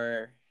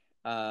or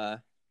uh,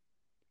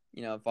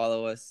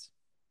 follow us.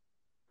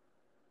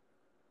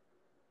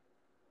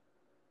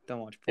 Don't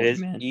watch it porn, is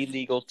man.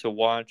 illegal to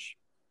watch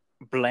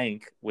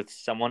blank with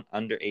someone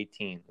under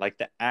 18, like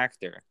the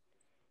actor.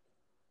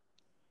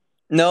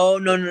 No.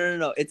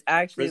 It's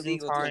actually Prison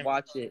illegal to time,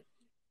 watch it.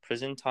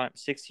 prison time.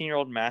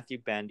 16-year-old Matthew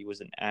Bandy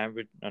was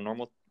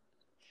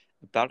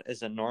about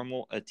as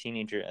normal a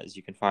teenager as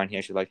you can find. He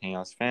actually liked hanging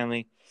out with his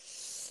family.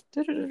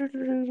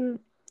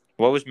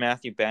 What was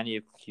Matthew Bandy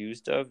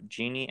accused of?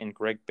 Jeannie and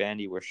Greg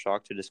Bandy were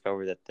shocked to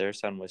discover that their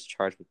son was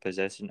charged with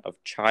possession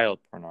of child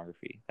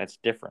pornography. That's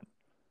different.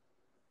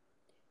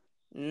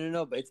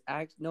 No, but it's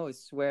no, I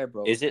swear,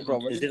 bro. Is it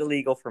Bro, is it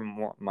illegal for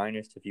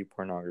minors to view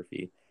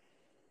pornography?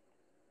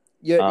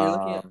 you're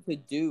looking at to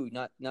do,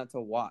 not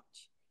to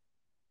watch.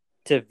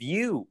 To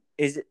view.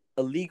 Is it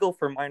illegal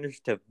for minors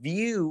to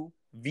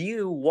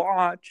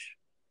watch?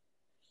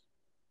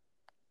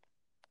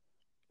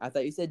 I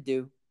thought you said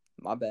do.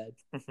 My bad.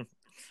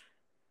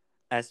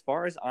 As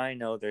far as I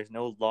know, there's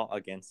no law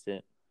against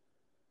it.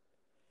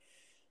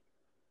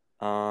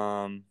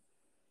 Um,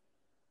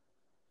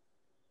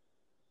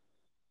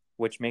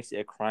 which makes it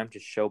a crime to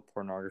show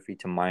pornography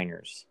to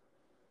minors.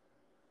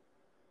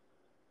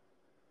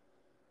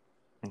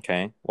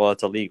 Okay, well,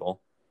 it's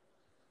illegal,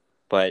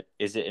 but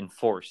is it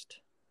enforced?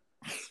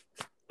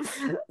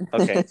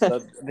 Okay, so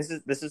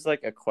this is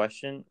like a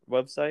question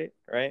website,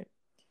 right?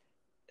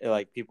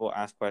 Like people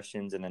ask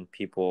questions and then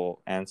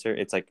people answer.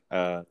 It's like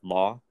a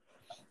law,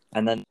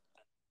 and then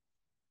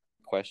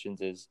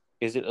questions is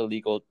it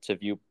illegal to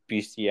view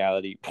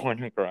bestiality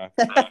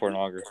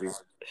pornography?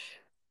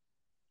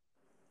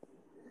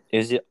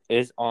 Is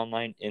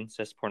online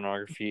incest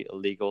pornography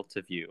illegal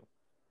to view?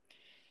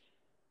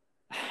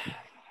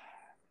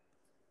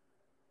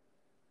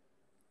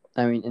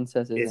 I mean,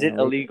 incest Is isn't it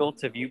illegal. illegal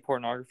to view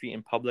pornography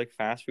in public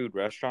fast food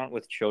restaurant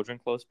with children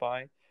close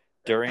by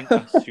during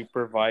a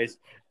supervised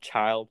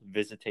child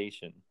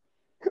visitation?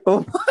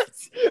 What?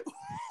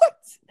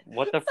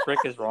 What the frick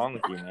is wrong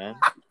with you, man?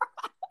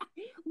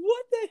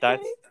 What the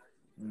That's heck?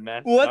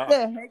 messed What up.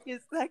 the heck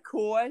is that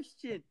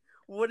question?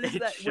 What is It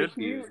that? Wait, should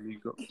be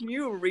illegal. can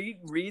you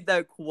read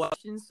that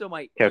question so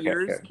my Okay.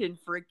 ears can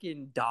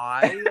freaking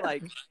die?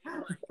 Like,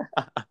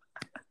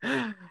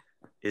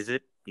 Is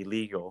it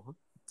illegal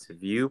to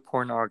view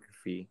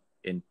pornography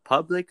in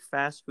public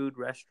fast food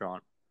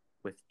restaurant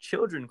with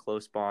children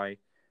close by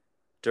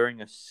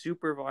during a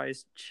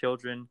supervised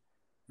children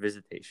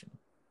visitation?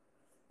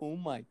 oh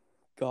my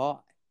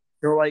god.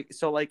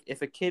 So like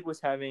if a kid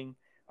was having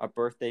a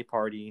birthday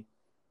party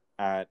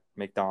at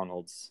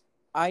McDonald's,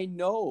 I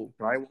know.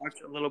 do I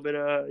watch a little bit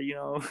of,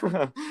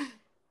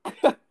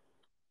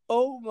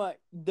 Oh my.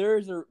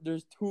 There's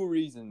two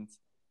reasons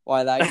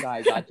why that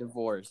guy got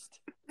divorced.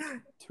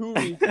 Two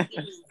reasons.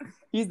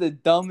 He's the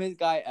dumbest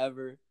guy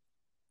ever,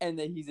 and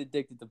then he's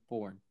addicted to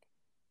porn.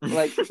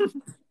 Like,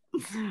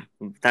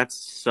 that's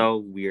so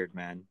weird,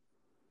 man.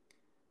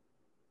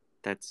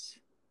 That's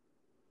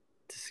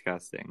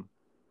disgusting.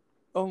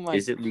 oh my.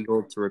 Is it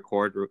legal to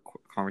record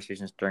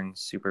conversations during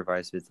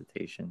supervised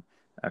visitation?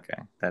 Okay,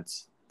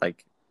 that's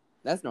like,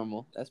 That's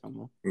normal. That's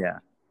normal. yeah.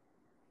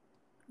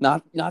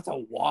 Not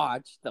to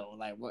watch though.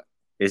 Like what?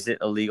 Is it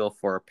illegal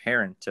for a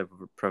parent to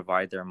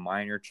provide their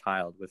minor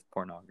child with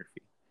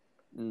pornography?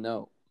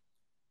 No.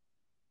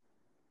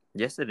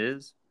 Yes, it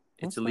is.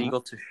 It's It's illegal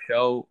not. to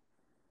show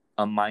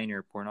a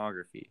minor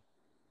pornography.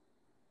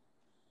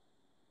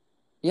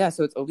 Yeah,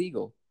 so it's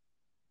illegal.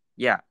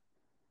 Yeah.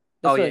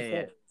 That's Oh, what I yeah.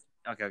 said.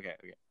 Okay.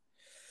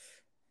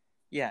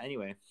 Yeah,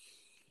 anyway.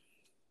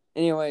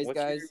 Anyways, What's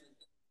your... guys,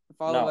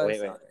 follow No, us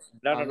wait.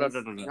 No. on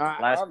this.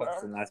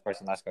 Last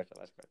question.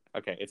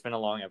 Okay, it's been a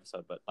long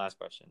episode, but last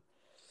question.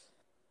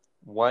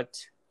 What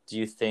do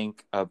you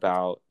think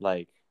about,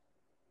 like...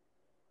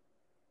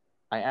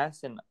 I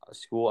asked in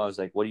school, I was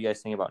like, what do you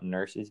guys think about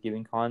nurses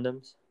giving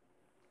condoms?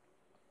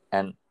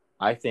 And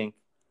I think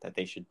that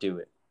they should do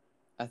it.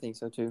 I think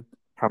so too.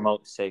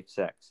 Promote safe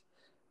sex.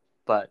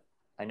 But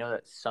I know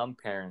that some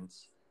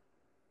parents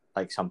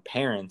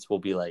will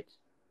be like,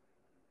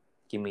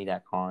 give me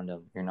that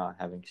condom, you're not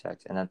having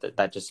sex. And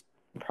that just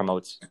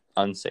promotes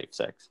unsafe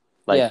sex.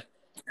 Like, yeah,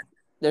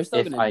 they're still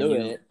if gonna do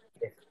IU, it.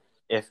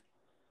 if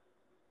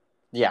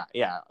yeah.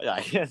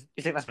 You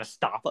think that's gonna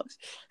stop us?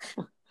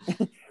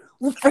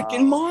 We're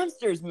freaking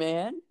monsters,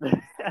 man.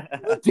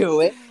 We'll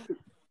do it.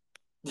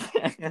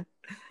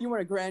 You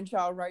want a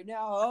grandchild right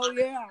now? Oh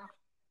yeah.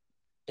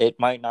 It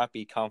might not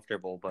be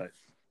comfortable, but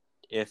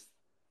if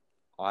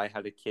I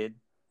had a kid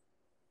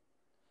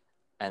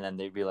and then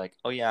they'd be like,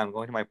 oh yeah, I'm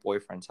going to my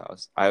boyfriend's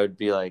house, I would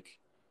be like,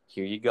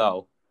 here you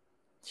go,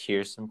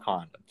 here's some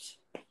condoms,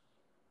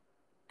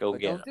 go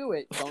But get don't them. do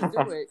it. Don't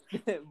do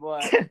it.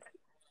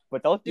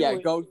 But don't do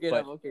it. Go get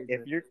But them. Okay.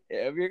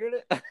 if you're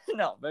gonna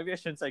no, maybe I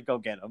shouldn't say go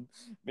get them.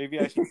 Maybe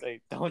I should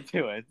say don't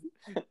do it.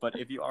 But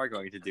if you are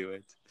going to do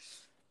it,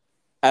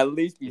 at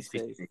least be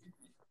safe.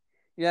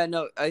 Yeah.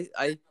 No. I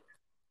don't.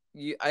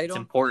 It's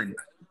important.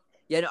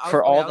 Yeah. No.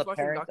 For all the watching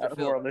parents Dr. who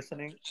Phil. are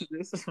listening to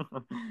this,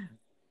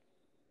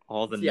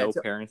 all the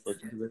parents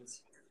listening to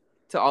this,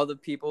 to all the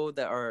people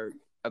that are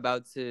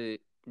about to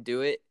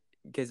do it,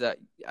 because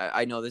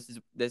I know this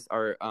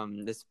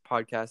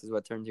podcast is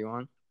what turns you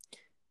on.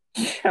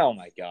 oh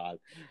my god!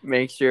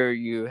 Make sure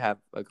you have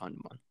a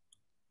condom on.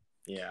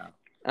 Yeah.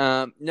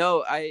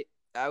 No, I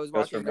was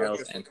watching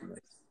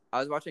I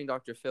was watching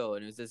Dr. Phil,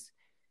 and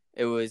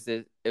it was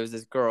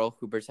this girl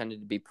who pretended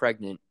to be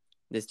pregnant,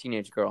 this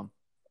teenage girl,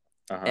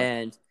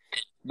 and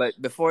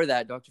but before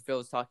that, Dr. Phil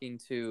was talking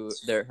to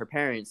her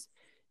parents,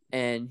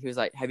 and he was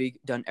like, "Have you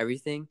done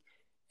everything?"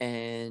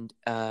 And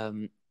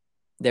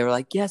they were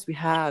like, "Yes, we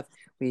have.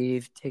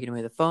 We've taken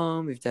away the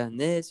phone. We've done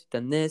this.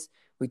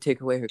 We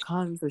took away her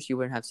condom so she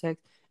wouldn't have sex."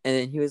 And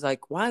then he was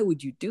like, "Why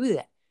would you do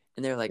that?"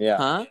 And they're like,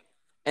 "Huh?"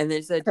 And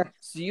they said,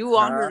 "So you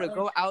want her to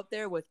go out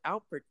there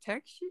without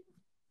protection?"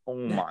 Oh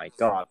my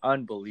god,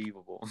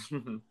 unbelievable.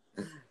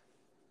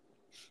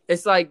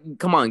 It's like,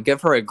 come on,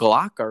 give her a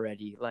Glock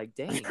already. Like,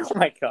 dang. Oh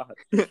my god.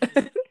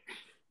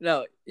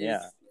 No,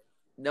 yeah.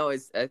 No, I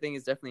think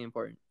it's definitely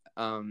important.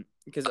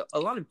 Because a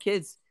lot of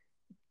kids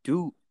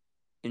do,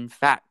 in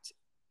fact,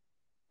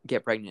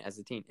 get pregnant as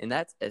a teen, and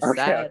that's a Okay,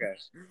 sad okay.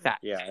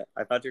 fact. Yeah,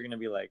 I thought you were gonna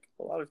be like,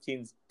 a lot of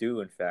teens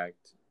do, in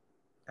fact,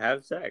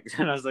 have sex,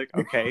 and I was like,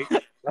 okay,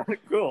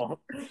 cool.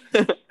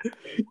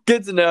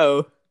 Good to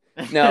know.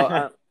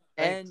 No,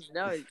 Thanks. and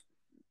no,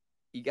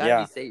 you gotta be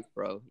Yeah, safe,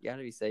 bro. You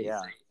gotta be safe.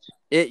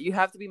 yeah, You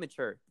have to be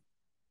mature.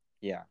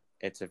 yeah.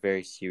 It's a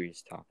very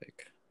serious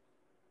topic.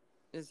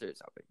 It's a serious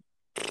topic.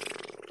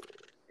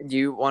 Do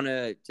you want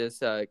to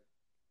just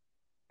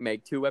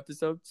make 2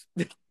 episodes?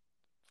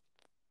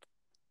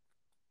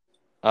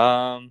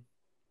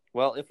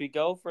 Well, if we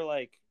go for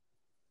like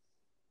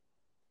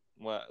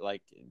what,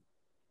 like 20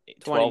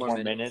 12 more more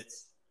minutes.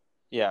 minutes?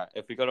 Yeah,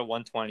 if we go to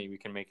 120, we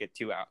can make it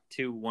 2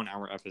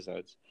 1-hour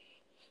episodes.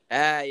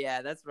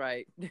 Yeah, that's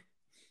right. Woo.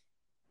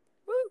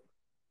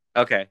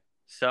 Okay,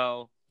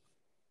 so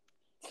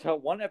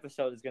one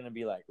episode is gonna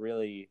be like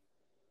really.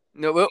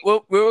 No,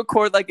 we'll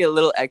record like a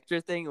little extra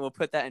thing, and we'll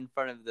put that in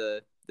front of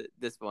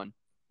this one.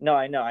 No,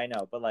 I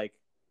know, but like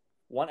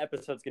one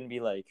episode's gonna be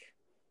like,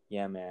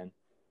 yeah, man.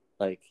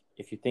 Like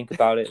if you think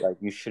about it, like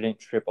you shouldn't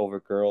trip over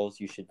girls.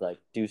 You should like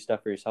do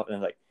stuff for yourself. And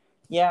it's like,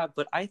 yeah,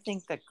 but I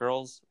think that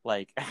girls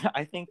like.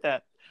 I think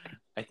that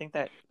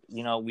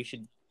we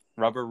should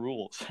rubber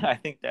rules. I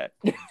think that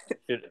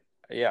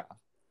yeah.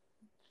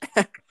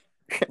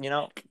 Yeah,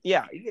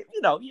 yeah.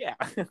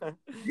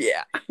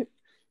 Yeah.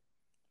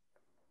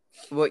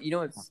 Well,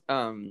 what's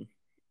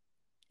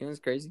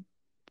crazy?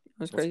 What's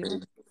That's crazy?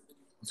 crazy.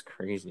 That's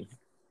crazy.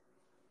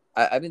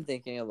 I've been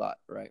thinking a lot,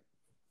 right?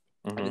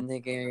 I've Mm-hmm. been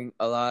thinking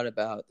a lot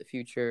about the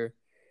future,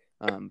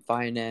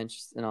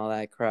 finance, and all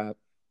that crap.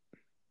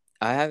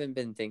 I haven't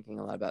been thinking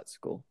a lot about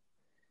school.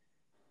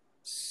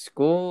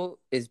 School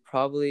is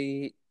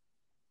probably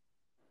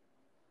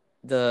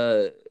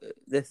the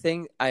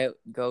thing I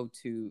go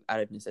to out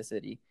of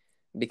necessity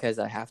because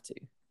I have to.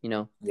 You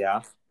know,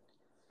 Yeah.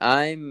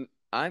 I'm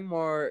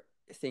more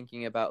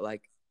thinking about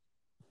like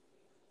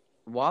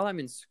while I'm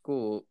in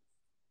school,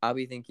 I'll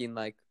be thinking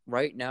like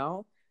right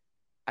now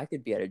I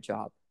could be at a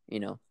job. You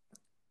know,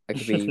 I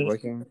could be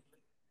working.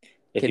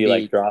 If Could you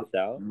like be dropped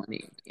out.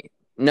 money.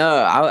 No,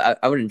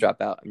 I wouldn't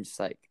drop out. I'm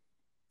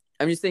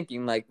just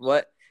thinking like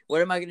what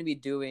am I going to be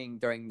doing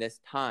during this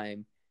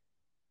time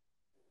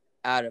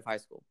out of high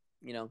school?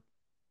 You know,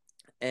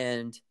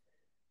 and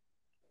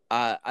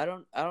I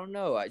don't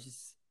know. I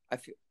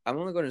feel I'm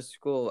only going to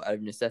school out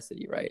of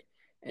necessity, right?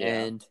 Yeah.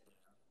 And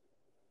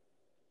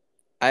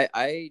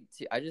I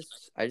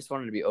just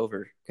wanted to be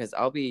over because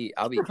I'll be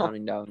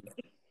counting down.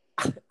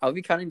 I'll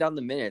be counting down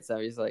the minutes. I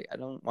was like, I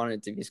don't want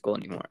it to be school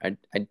anymore. I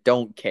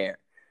don't care.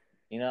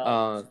 You know,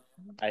 Uh,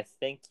 I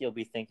think you'll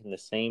be thinking the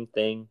same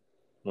thing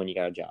when you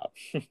got a job.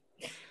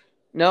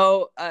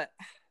 no,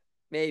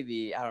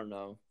 maybe I don't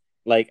know.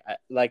 Like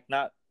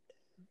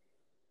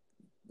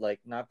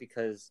not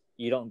because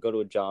you don't go to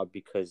a job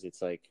because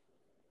it's like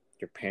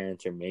your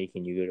parents are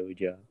making you go to a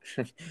job,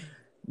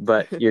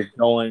 but you're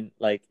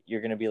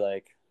gonna be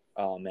like,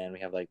 oh man, we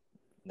have like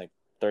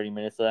 30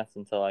 minutes left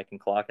until I can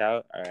clock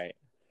out. All right,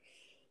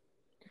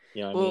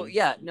 you know what I Well, mean?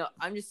 yeah, no,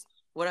 I'm just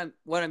what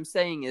I'm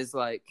saying is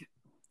like,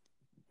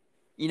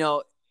 you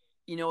know,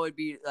 it'd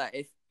be like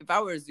if I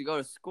was to go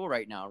to school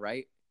right now,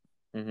 right,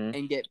 Mm-hmm.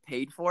 and get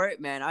paid for it,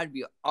 man, I'd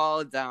be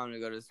all down to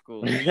go to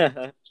school.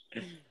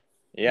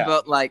 Yeah.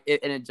 But like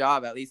in a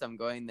job, at least I'm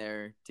going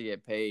there to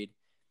get paid.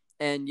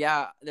 And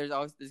yeah, there's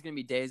gonna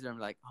be days where I'm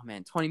like, oh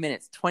man, 20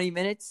 minutes,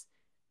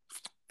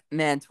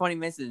 man, 20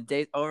 minutes is the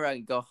day's over. I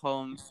can go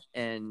home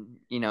and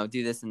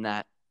do this and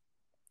that.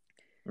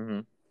 Mm-hmm.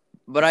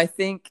 But I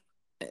think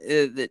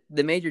the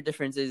major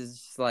difference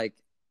is just like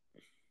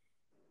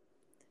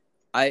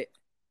I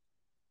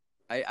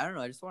I don't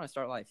know. I just want to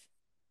start life.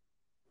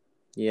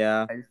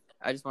 Yeah.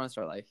 I just want to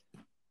start life. You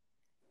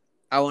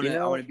I want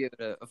know. to be able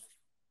to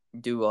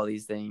do all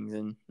these things,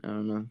 and I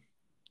don't know.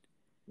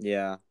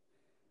 Yeah,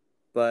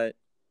 but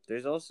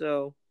there's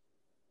also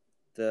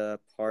the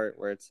part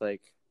where it's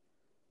like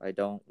I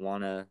don't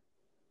want to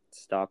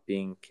stop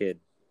being a kid.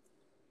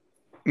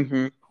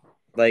 Mm-hmm.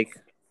 Like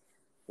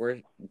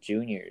we're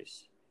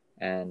juniors,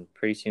 and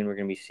pretty soon we're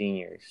gonna be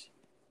seniors,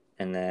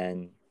 and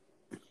then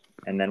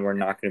we're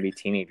not gonna be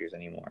teenagers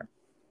anymore.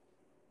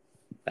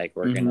 Like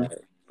Mm-hmm.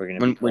 we're gonna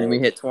be When we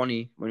old. hit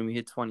 20,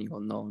 we'll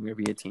no longer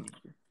be a teenager.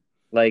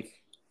 Like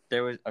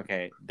there was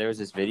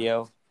this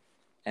video,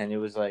 and it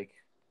was like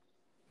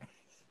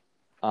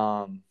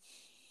I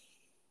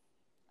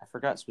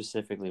forgot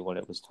specifically what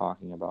it was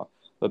talking about,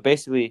 but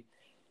basically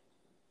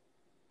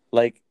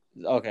like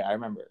okay, I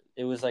remember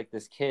it was like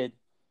this kid,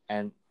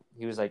 and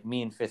he was like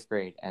me in fifth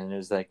grade, and it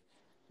was like,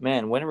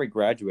 man, when are we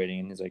graduating?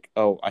 And he's like,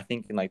 oh, I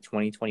think in like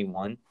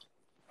 2021.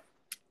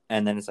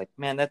 And then it's like,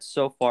 man, that's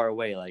so far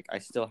away. Like I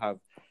still have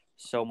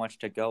so much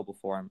to go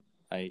before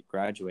I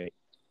graduate.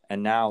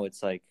 And now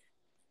it's like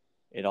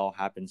it all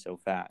happened so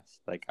fast.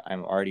 Like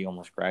I'm already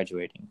almost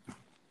graduating,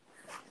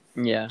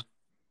 Yeah.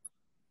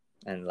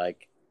 and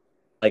like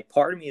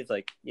part of me is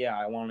like, yeah,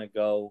 I want to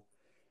go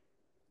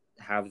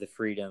have the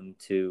freedom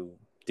to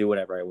do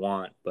whatever I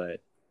want,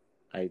 but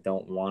I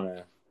don't want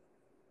to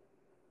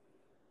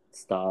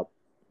stop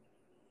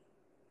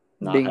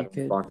not Being a having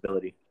kid.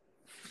 responsibility.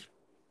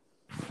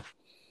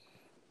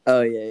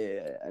 Oh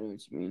yeah. I know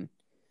what you mean.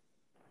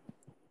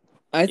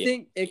 I Yeah.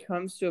 think it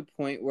comes to a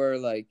point where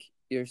like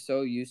you're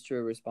so used to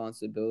a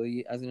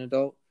responsibility as an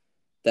adult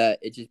that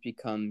it just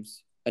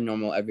becomes a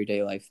normal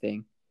everyday life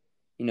thing,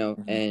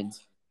 Mhm. and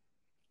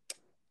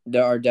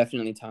there are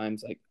definitely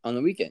times like on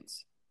the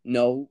weekends,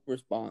 no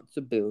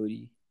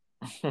responsibility.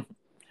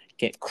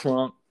 Get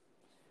crunk.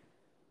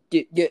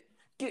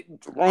 Get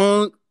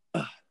drunk,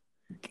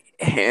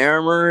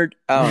 hammered.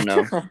 I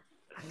don't know.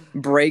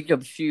 Break a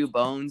few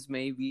bones,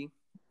 maybe.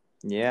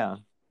 Yeah,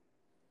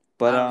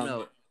 but I don't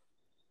know.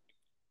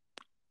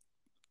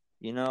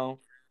 you know,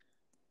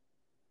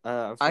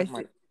 I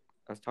think.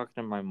 I was talking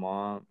to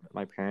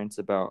my parents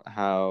about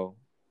how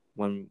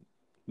when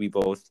we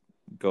both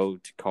go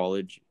to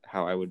college,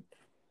 how I would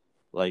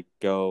like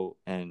go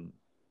and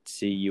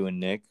see you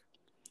and Nick,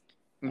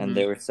 and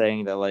they were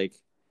saying that like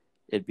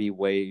it'd be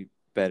way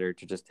better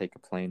to just take a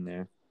plane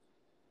there.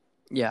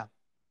 Yeah,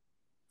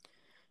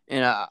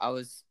 and I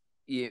was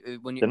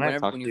when Didn't I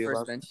talk when to you you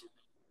first about? mentioned,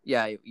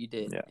 yeah, you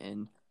did, Yeah.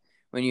 and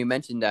when you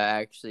mentioned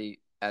that, actually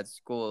at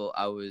school,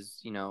 I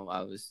was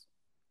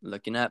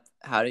looking up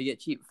how to get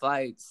cheap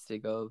flights to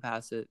go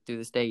pass it through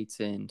the states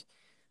and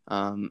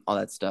all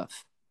that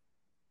stuff,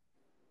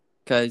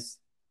 because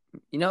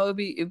it'd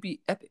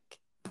be epic.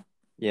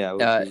 Yeah, it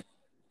would be.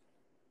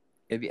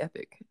 It'd be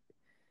epic,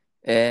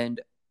 and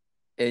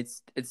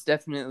it's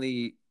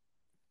definitely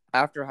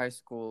after high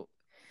school.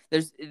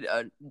 There's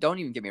don't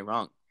even get me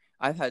wrong.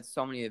 I've had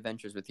so many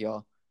adventures with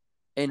y'all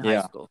in high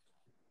Yeah. school.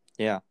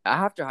 Yeah.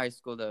 After high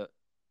school, though,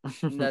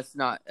 that's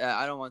not.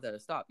 I don't want that to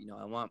stop.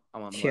 I want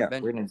more Yeah,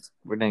 adventures.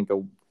 we're gonna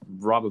go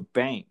rob a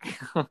bank.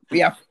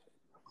 Yeah,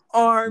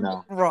 armed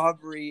No.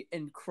 robbery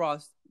and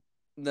cross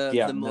Yeah,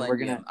 the and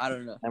millennium. I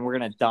don't know. then we're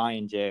gonna die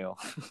in jail.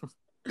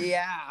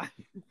 Yeah,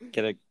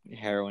 Get a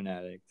heroin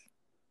addict.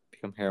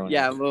 Become heroin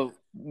yeah. addict.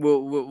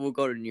 We'll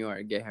go to New York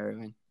and get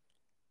heroin,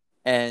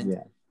 and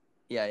Yeah.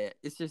 yeah.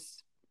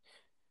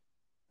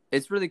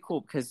 It's really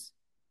cool because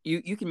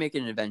you can make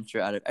an adventure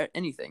out of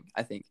anything.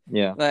 I think.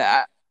 Yeah.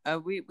 Like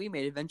we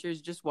made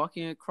adventures just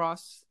walking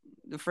across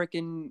the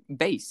freaking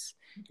base.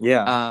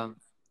 Yeah.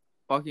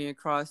 Walking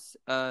across.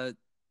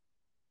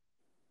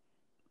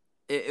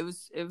 It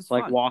was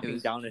Like fun. walking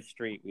down the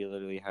street, we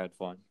literally had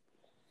fun.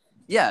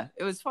 Yeah,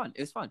 it was fun.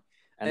 It was fun.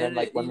 And then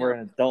like when we're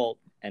an adult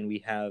and we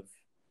have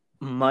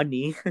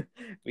money,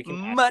 we can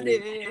actually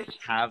money.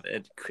 have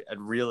a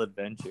real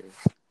adventure.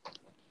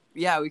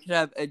 Yeah, we could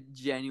have a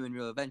genuine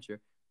real adventure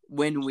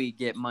when we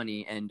get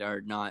money and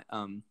are not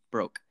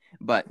broke.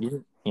 But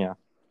yeah,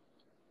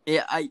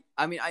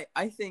 I mean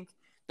I think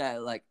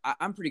that like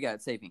I'm pretty good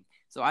at saving,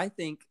 so I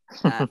think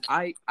that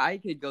I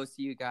could go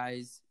see you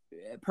guys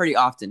pretty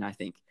often. I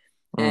think,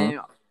 and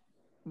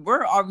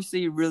we're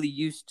obviously really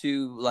used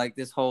to like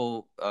this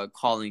whole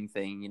calling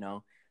thing.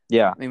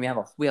 Yeah. I mean we have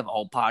a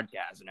whole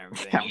podcast and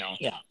everything.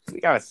 Yeah.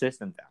 We got a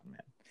system down, man.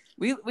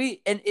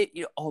 We and it.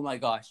 Oh my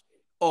gosh.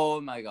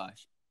 Oh my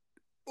gosh.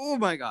 Oh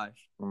my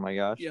gosh. Oh my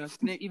gosh. It's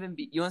gonna even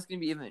be. It's gonna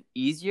be even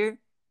easier.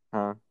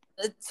 Huh?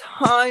 The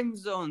time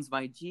zones,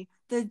 my G.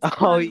 The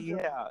time zones.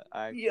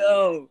 Yeah.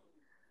 Yo.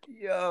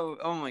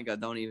 Oh my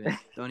God. Don't even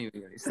get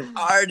me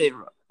started,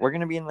 bro. We're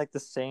gonna be in like the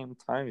same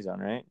time zone,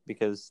 right?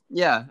 Because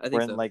Yeah, I think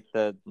we're so. in like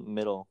the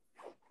middle.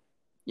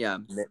 Yeah.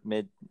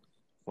 Mid.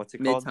 What's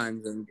it Mid called?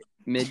 time zone.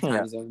 Mid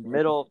time zone.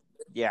 Middle.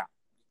 Yeah.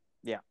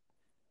 Yeah.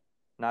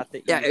 Not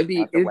the Yeah, east. Not the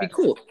it'd be west.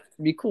 cool.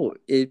 It'd be cool.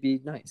 It'd be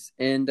nice.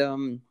 And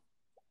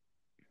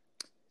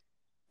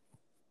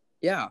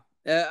yeah.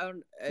 Yeah.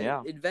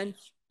 Adventure.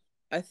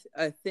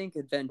 I think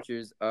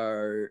adventures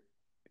are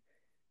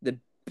the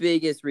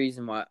biggest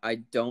reason why I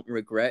don't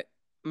regret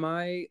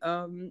my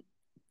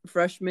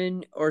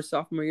freshman or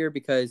sophomore year,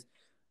 because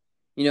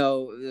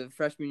the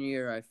freshman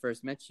year I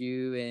first met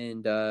you,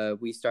 and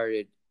we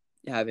started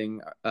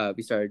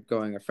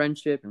growing a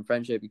friendship, and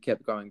friendship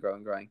kept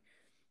growing.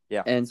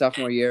 Yeah. And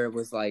sophomore year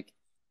was like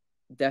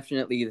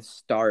definitely the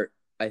start,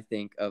 I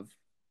think, of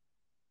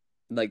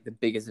like the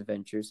biggest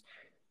adventures.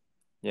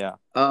 Yeah.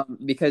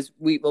 Because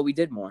we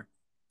did more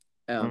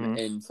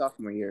in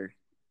sophomore year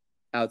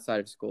outside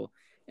of school.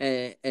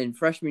 And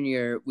freshman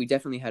year, we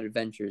definitely had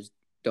adventures.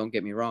 Don't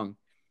get me wrong.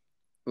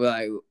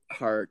 Like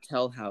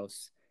Hartel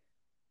House.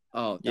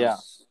 Oh, that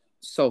was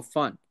so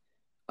fun.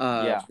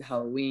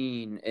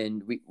 Halloween,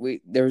 and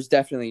we there was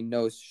definitely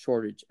no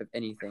shortage of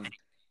anything.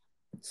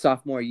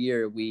 Sophomore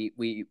year, we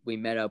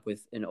met up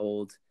with an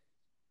old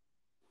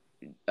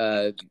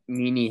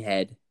meanie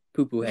head,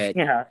 poo poo head.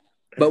 Yeah.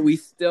 But we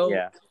still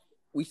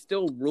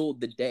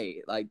ruled the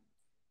day. Like,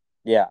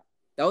 yeah.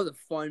 That was a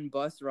fun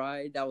bus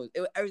ride.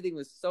 Everything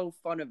was so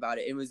fun about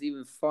it. It was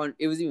even fun.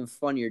 It was even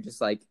funnier just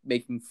like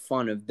making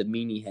fun of the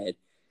meanie head.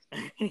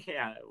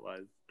 Yeah, it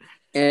was.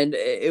 And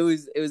it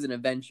was an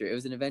adventure. It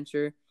was an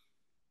adventure,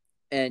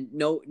 and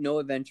no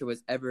adventure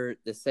was ever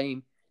the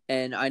same.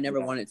 And I never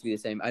want it to be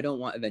the same. I don't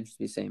want adventures to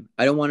be the same.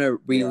 I don't want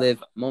to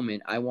relive a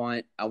moment. I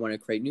want to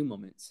create new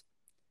moments.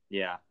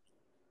 Yeah.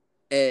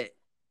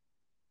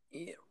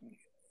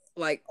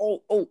 Like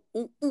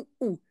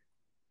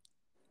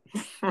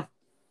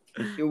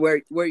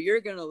Where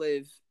you're gonna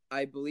live,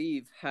 I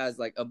believe, has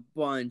like a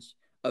bunch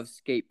of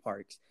skate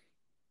parks.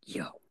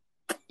 Yo,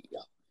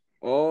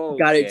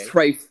 gotta Okay.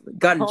 try,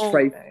 gotta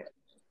try, Okay.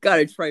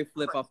 gotta try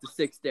flip off the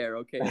six there.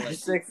 Okay, like.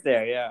 Six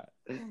there, yeah.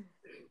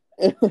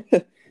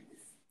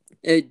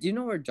 Do you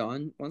know where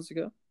John wants to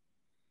go?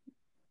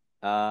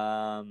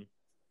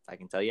 I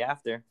can tell you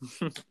after.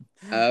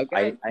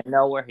 Okay. I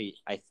know where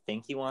I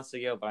think he wants to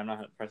go, but I'm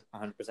not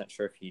 100%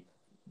 sure if he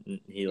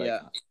like Yeah,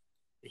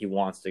 he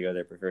wants to go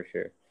there for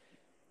sure.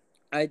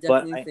 I But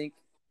definitely think.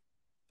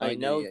 Oh I no,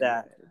 know yeah,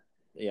 that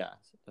yeah,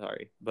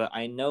 sorry, but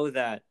I know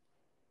that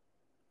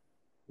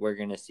we're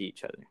gonna see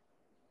each other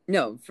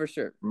no, for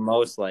sure.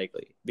 most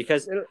likely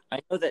because I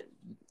know that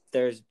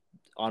there's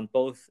on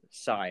both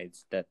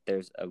sides that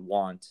there's a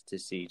want to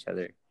see each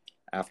other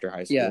after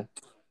high Yeah,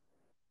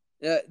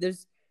 school.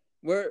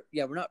 we're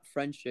not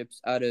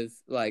friendships out of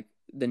like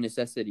the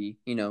necessity,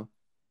 you know.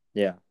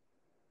 Yeah.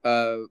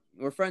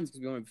 We're friends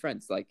because we want to be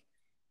friends. Like,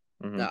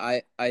 Mm-hmm.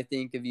 I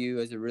think of you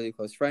as a really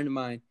close friend of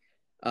mine.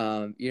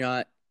 You're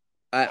not.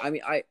 I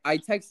mean,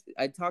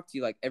 I talk to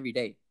you like every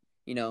day.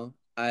 You know,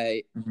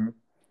 Mm-hmm.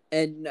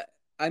 and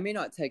I may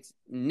not text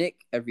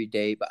Nick every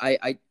day, but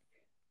I'm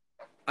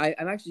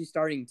actually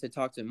starting to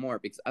talk to him more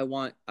because I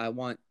want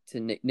to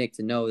Nick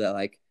to know that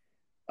like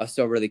I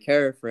still really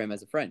care for him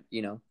as a friend.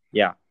 You know.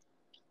 Yeah.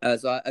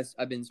 So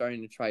I've been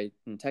starting to try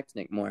and text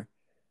Nick more.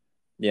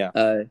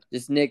 Yeah.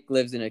 Just Nick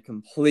lives in a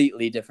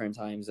completely different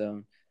time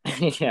zone,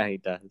 Yeah, he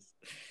does.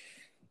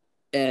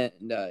 and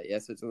yeah,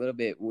 so it's a little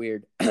bit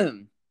weird.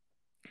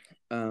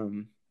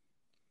 um,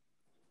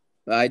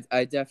 I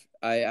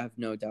have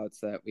no doubts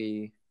that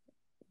we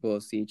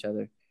will see each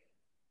other,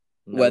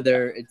 No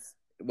doubt.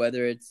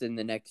 whether it's in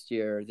the next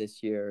year or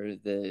this year or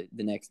the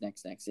next.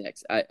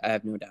 I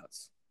have no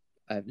doubts.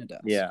 I have no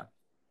doubts. Yeah.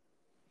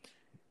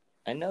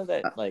 I know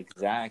that like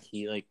Zach,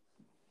 he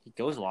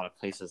goes a lot of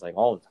places like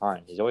all the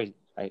time. He's always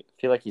I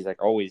feel like he's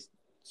like always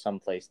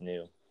someplace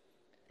new.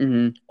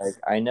 Mm-hmm. Like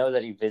I know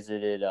that he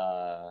visited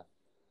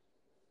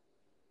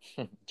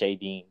J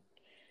Dean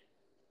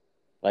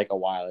like a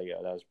while ago.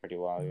 That was pretty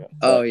while ago.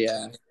 Oh But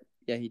yeah,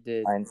 yeah, he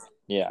did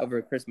yeah.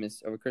 over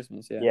Christmas. Over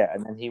Christmas, yeah. Yeah,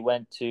 and then he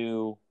went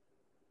to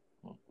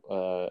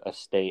a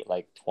state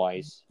like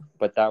twice,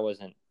 but that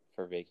wasn't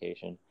for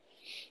vacation.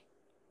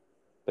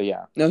 But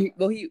yeah. No,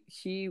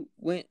 he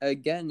went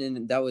again,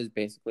 and that was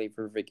basically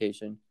for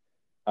vacation.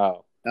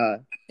 Oh.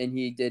 And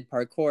he did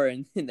parkour,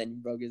 and then he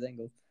broke his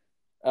ankle.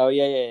 Oh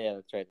yeah.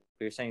 That's right.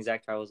 We were saying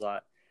Zach travels a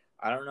lot.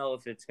 I don't know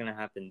if it's gonna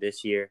happen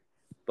this year,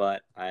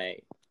 but I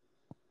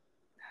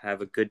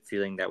have a good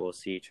feeling that we'll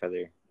see each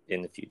other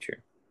in the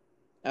future.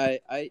 I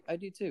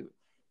do too.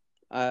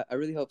 I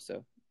really hope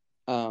so.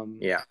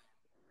 Yeah.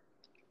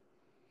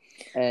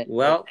 And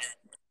Well.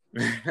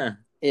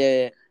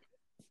 yeah,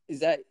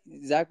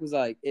 Zach was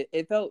like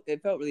it felt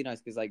really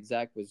nice because like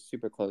Zach was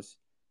super close.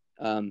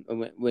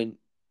 When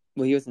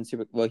well he wasn't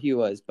super well he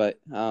was but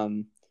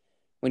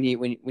when he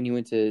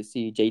went to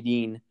see J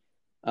Dean,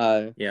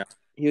 Yeah.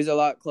 he was a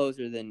lot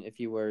closer than if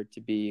he were to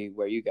be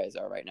where you guys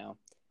are right now.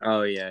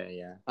 Oh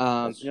yeah.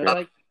 That's You know, true.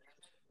 like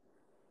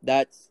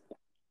that's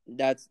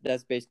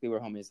basically where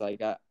home is.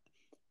 Like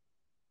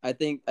I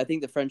think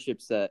the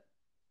friendships that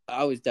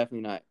I was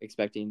definitely not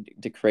expecting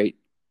to create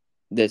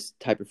this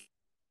type of,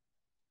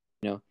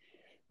 you know,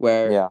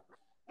 where Yeah.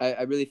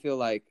 I really feel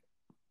like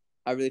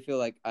I'm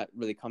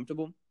really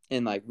comfortable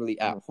and like really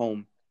at Mhm.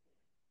 home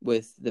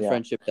with the Yeah.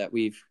 friendship that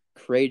we've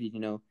created. You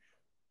know,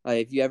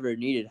 like if you ever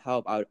needed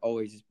help, I would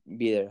always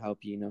be there to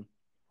help you. You know,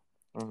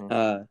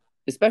 Mm-hmm.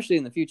 especially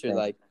in the future, Same.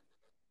 like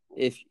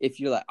if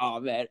you're like, oh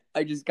man,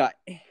 I just got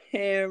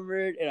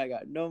hammered and I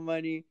got no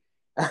money.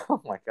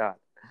 Oh my god.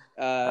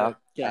 Can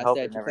I I hope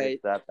stay it at your never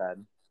gets place? that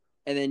bad.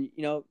 And then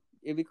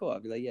it'd be cool.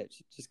 I'd be like, yeah,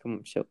 just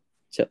come chill.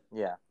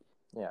 Yeah.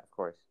 Yeah. Of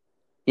course.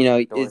 You know,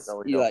 The door is it's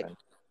always you like open.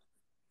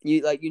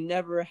 you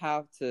never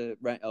have to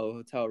rent a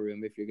hotel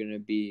room if you're gonna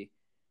be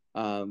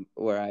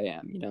where I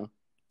am. You know,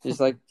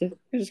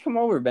 just come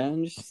over,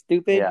 man. Just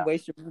stupid, Yeah.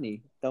 waste your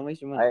money. Don't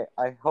waste your money.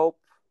 I hope.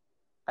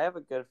 I have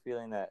a good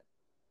feeling that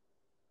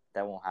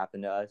that won't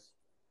happen to us,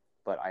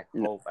 but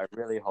No. I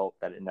really hope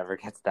that it never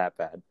gets that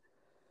bad.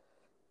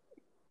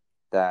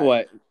 That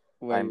What?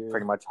 Where I'm you're?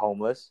 pretty much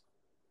homeless.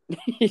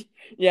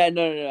 Yeah,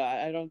 no.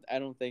 I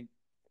don't think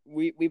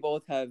we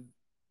both have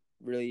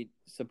really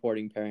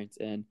supporting parents,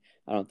 and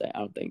I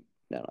don't think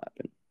that'll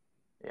happen.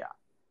 Yeah.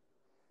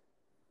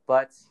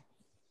 But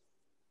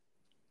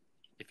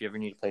if you ever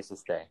need a place to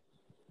stay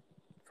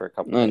for a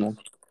couple I days. know.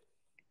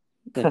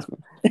 Thanks,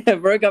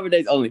 man. For a couple of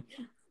days only.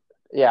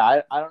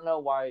 Yeah, I don't know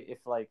why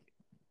if like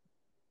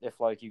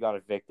you got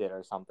evicted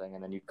or something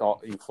and then you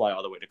fly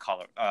all the way to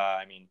Colorado.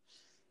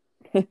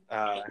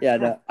 Yeah,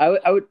 no.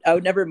 I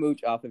would never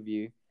mooch off of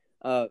you.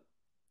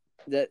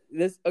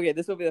 This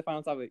will be the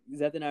final topic.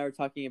 Zeth and I were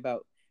talking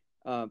about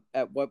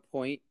at what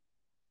point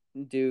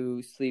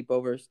do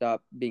sleepovers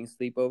stop being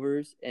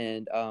sleepovers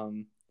and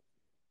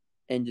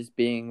just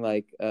being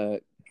like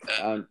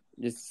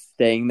just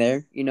staying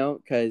there, you know,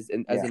 because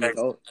as yeah. an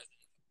adult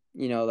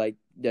like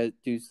do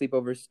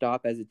sleepovers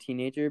stop as a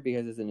teenager?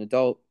 Because as an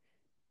adult,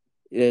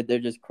 they're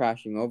just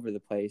crashing over the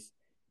place.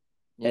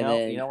 And You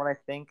then know what I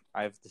think?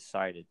 I've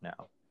decided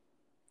now.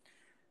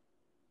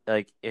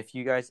 Like, if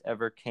you guys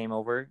ever came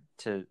over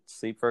to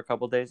sleep for a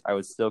couple days, I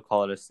would still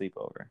call it a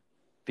sleepover,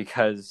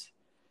 because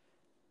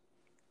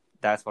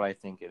that's what I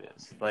think it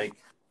is. Like,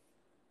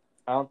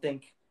 I don't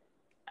think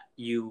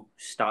you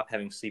stop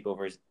having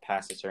sleepovers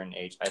past a certain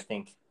age. I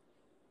think,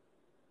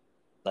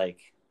 like,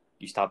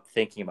 you stop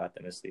thinking about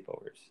them as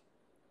sleepovers.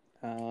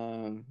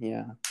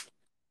 yeah,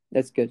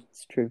 that's good.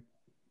 It's true.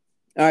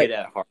 All Kid right,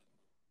 at heart.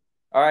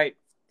 All right.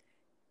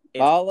 It's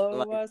follow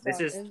like us on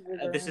this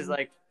is Instagram.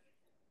 like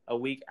a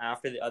week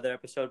after the other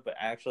episode, but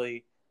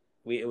actually,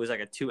 it was like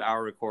a 2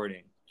 hour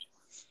recording.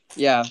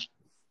 Yeah,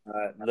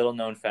 Little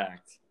known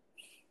fact.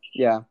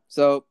 yeah.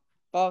 So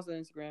follow us on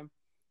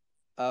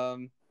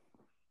Instagram.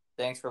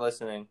 Thanks for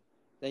listening.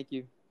 Thank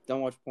you.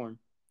 Don't watch porn.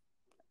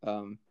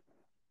 The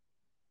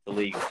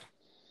league.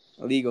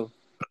 Illegal.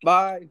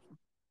 Bye.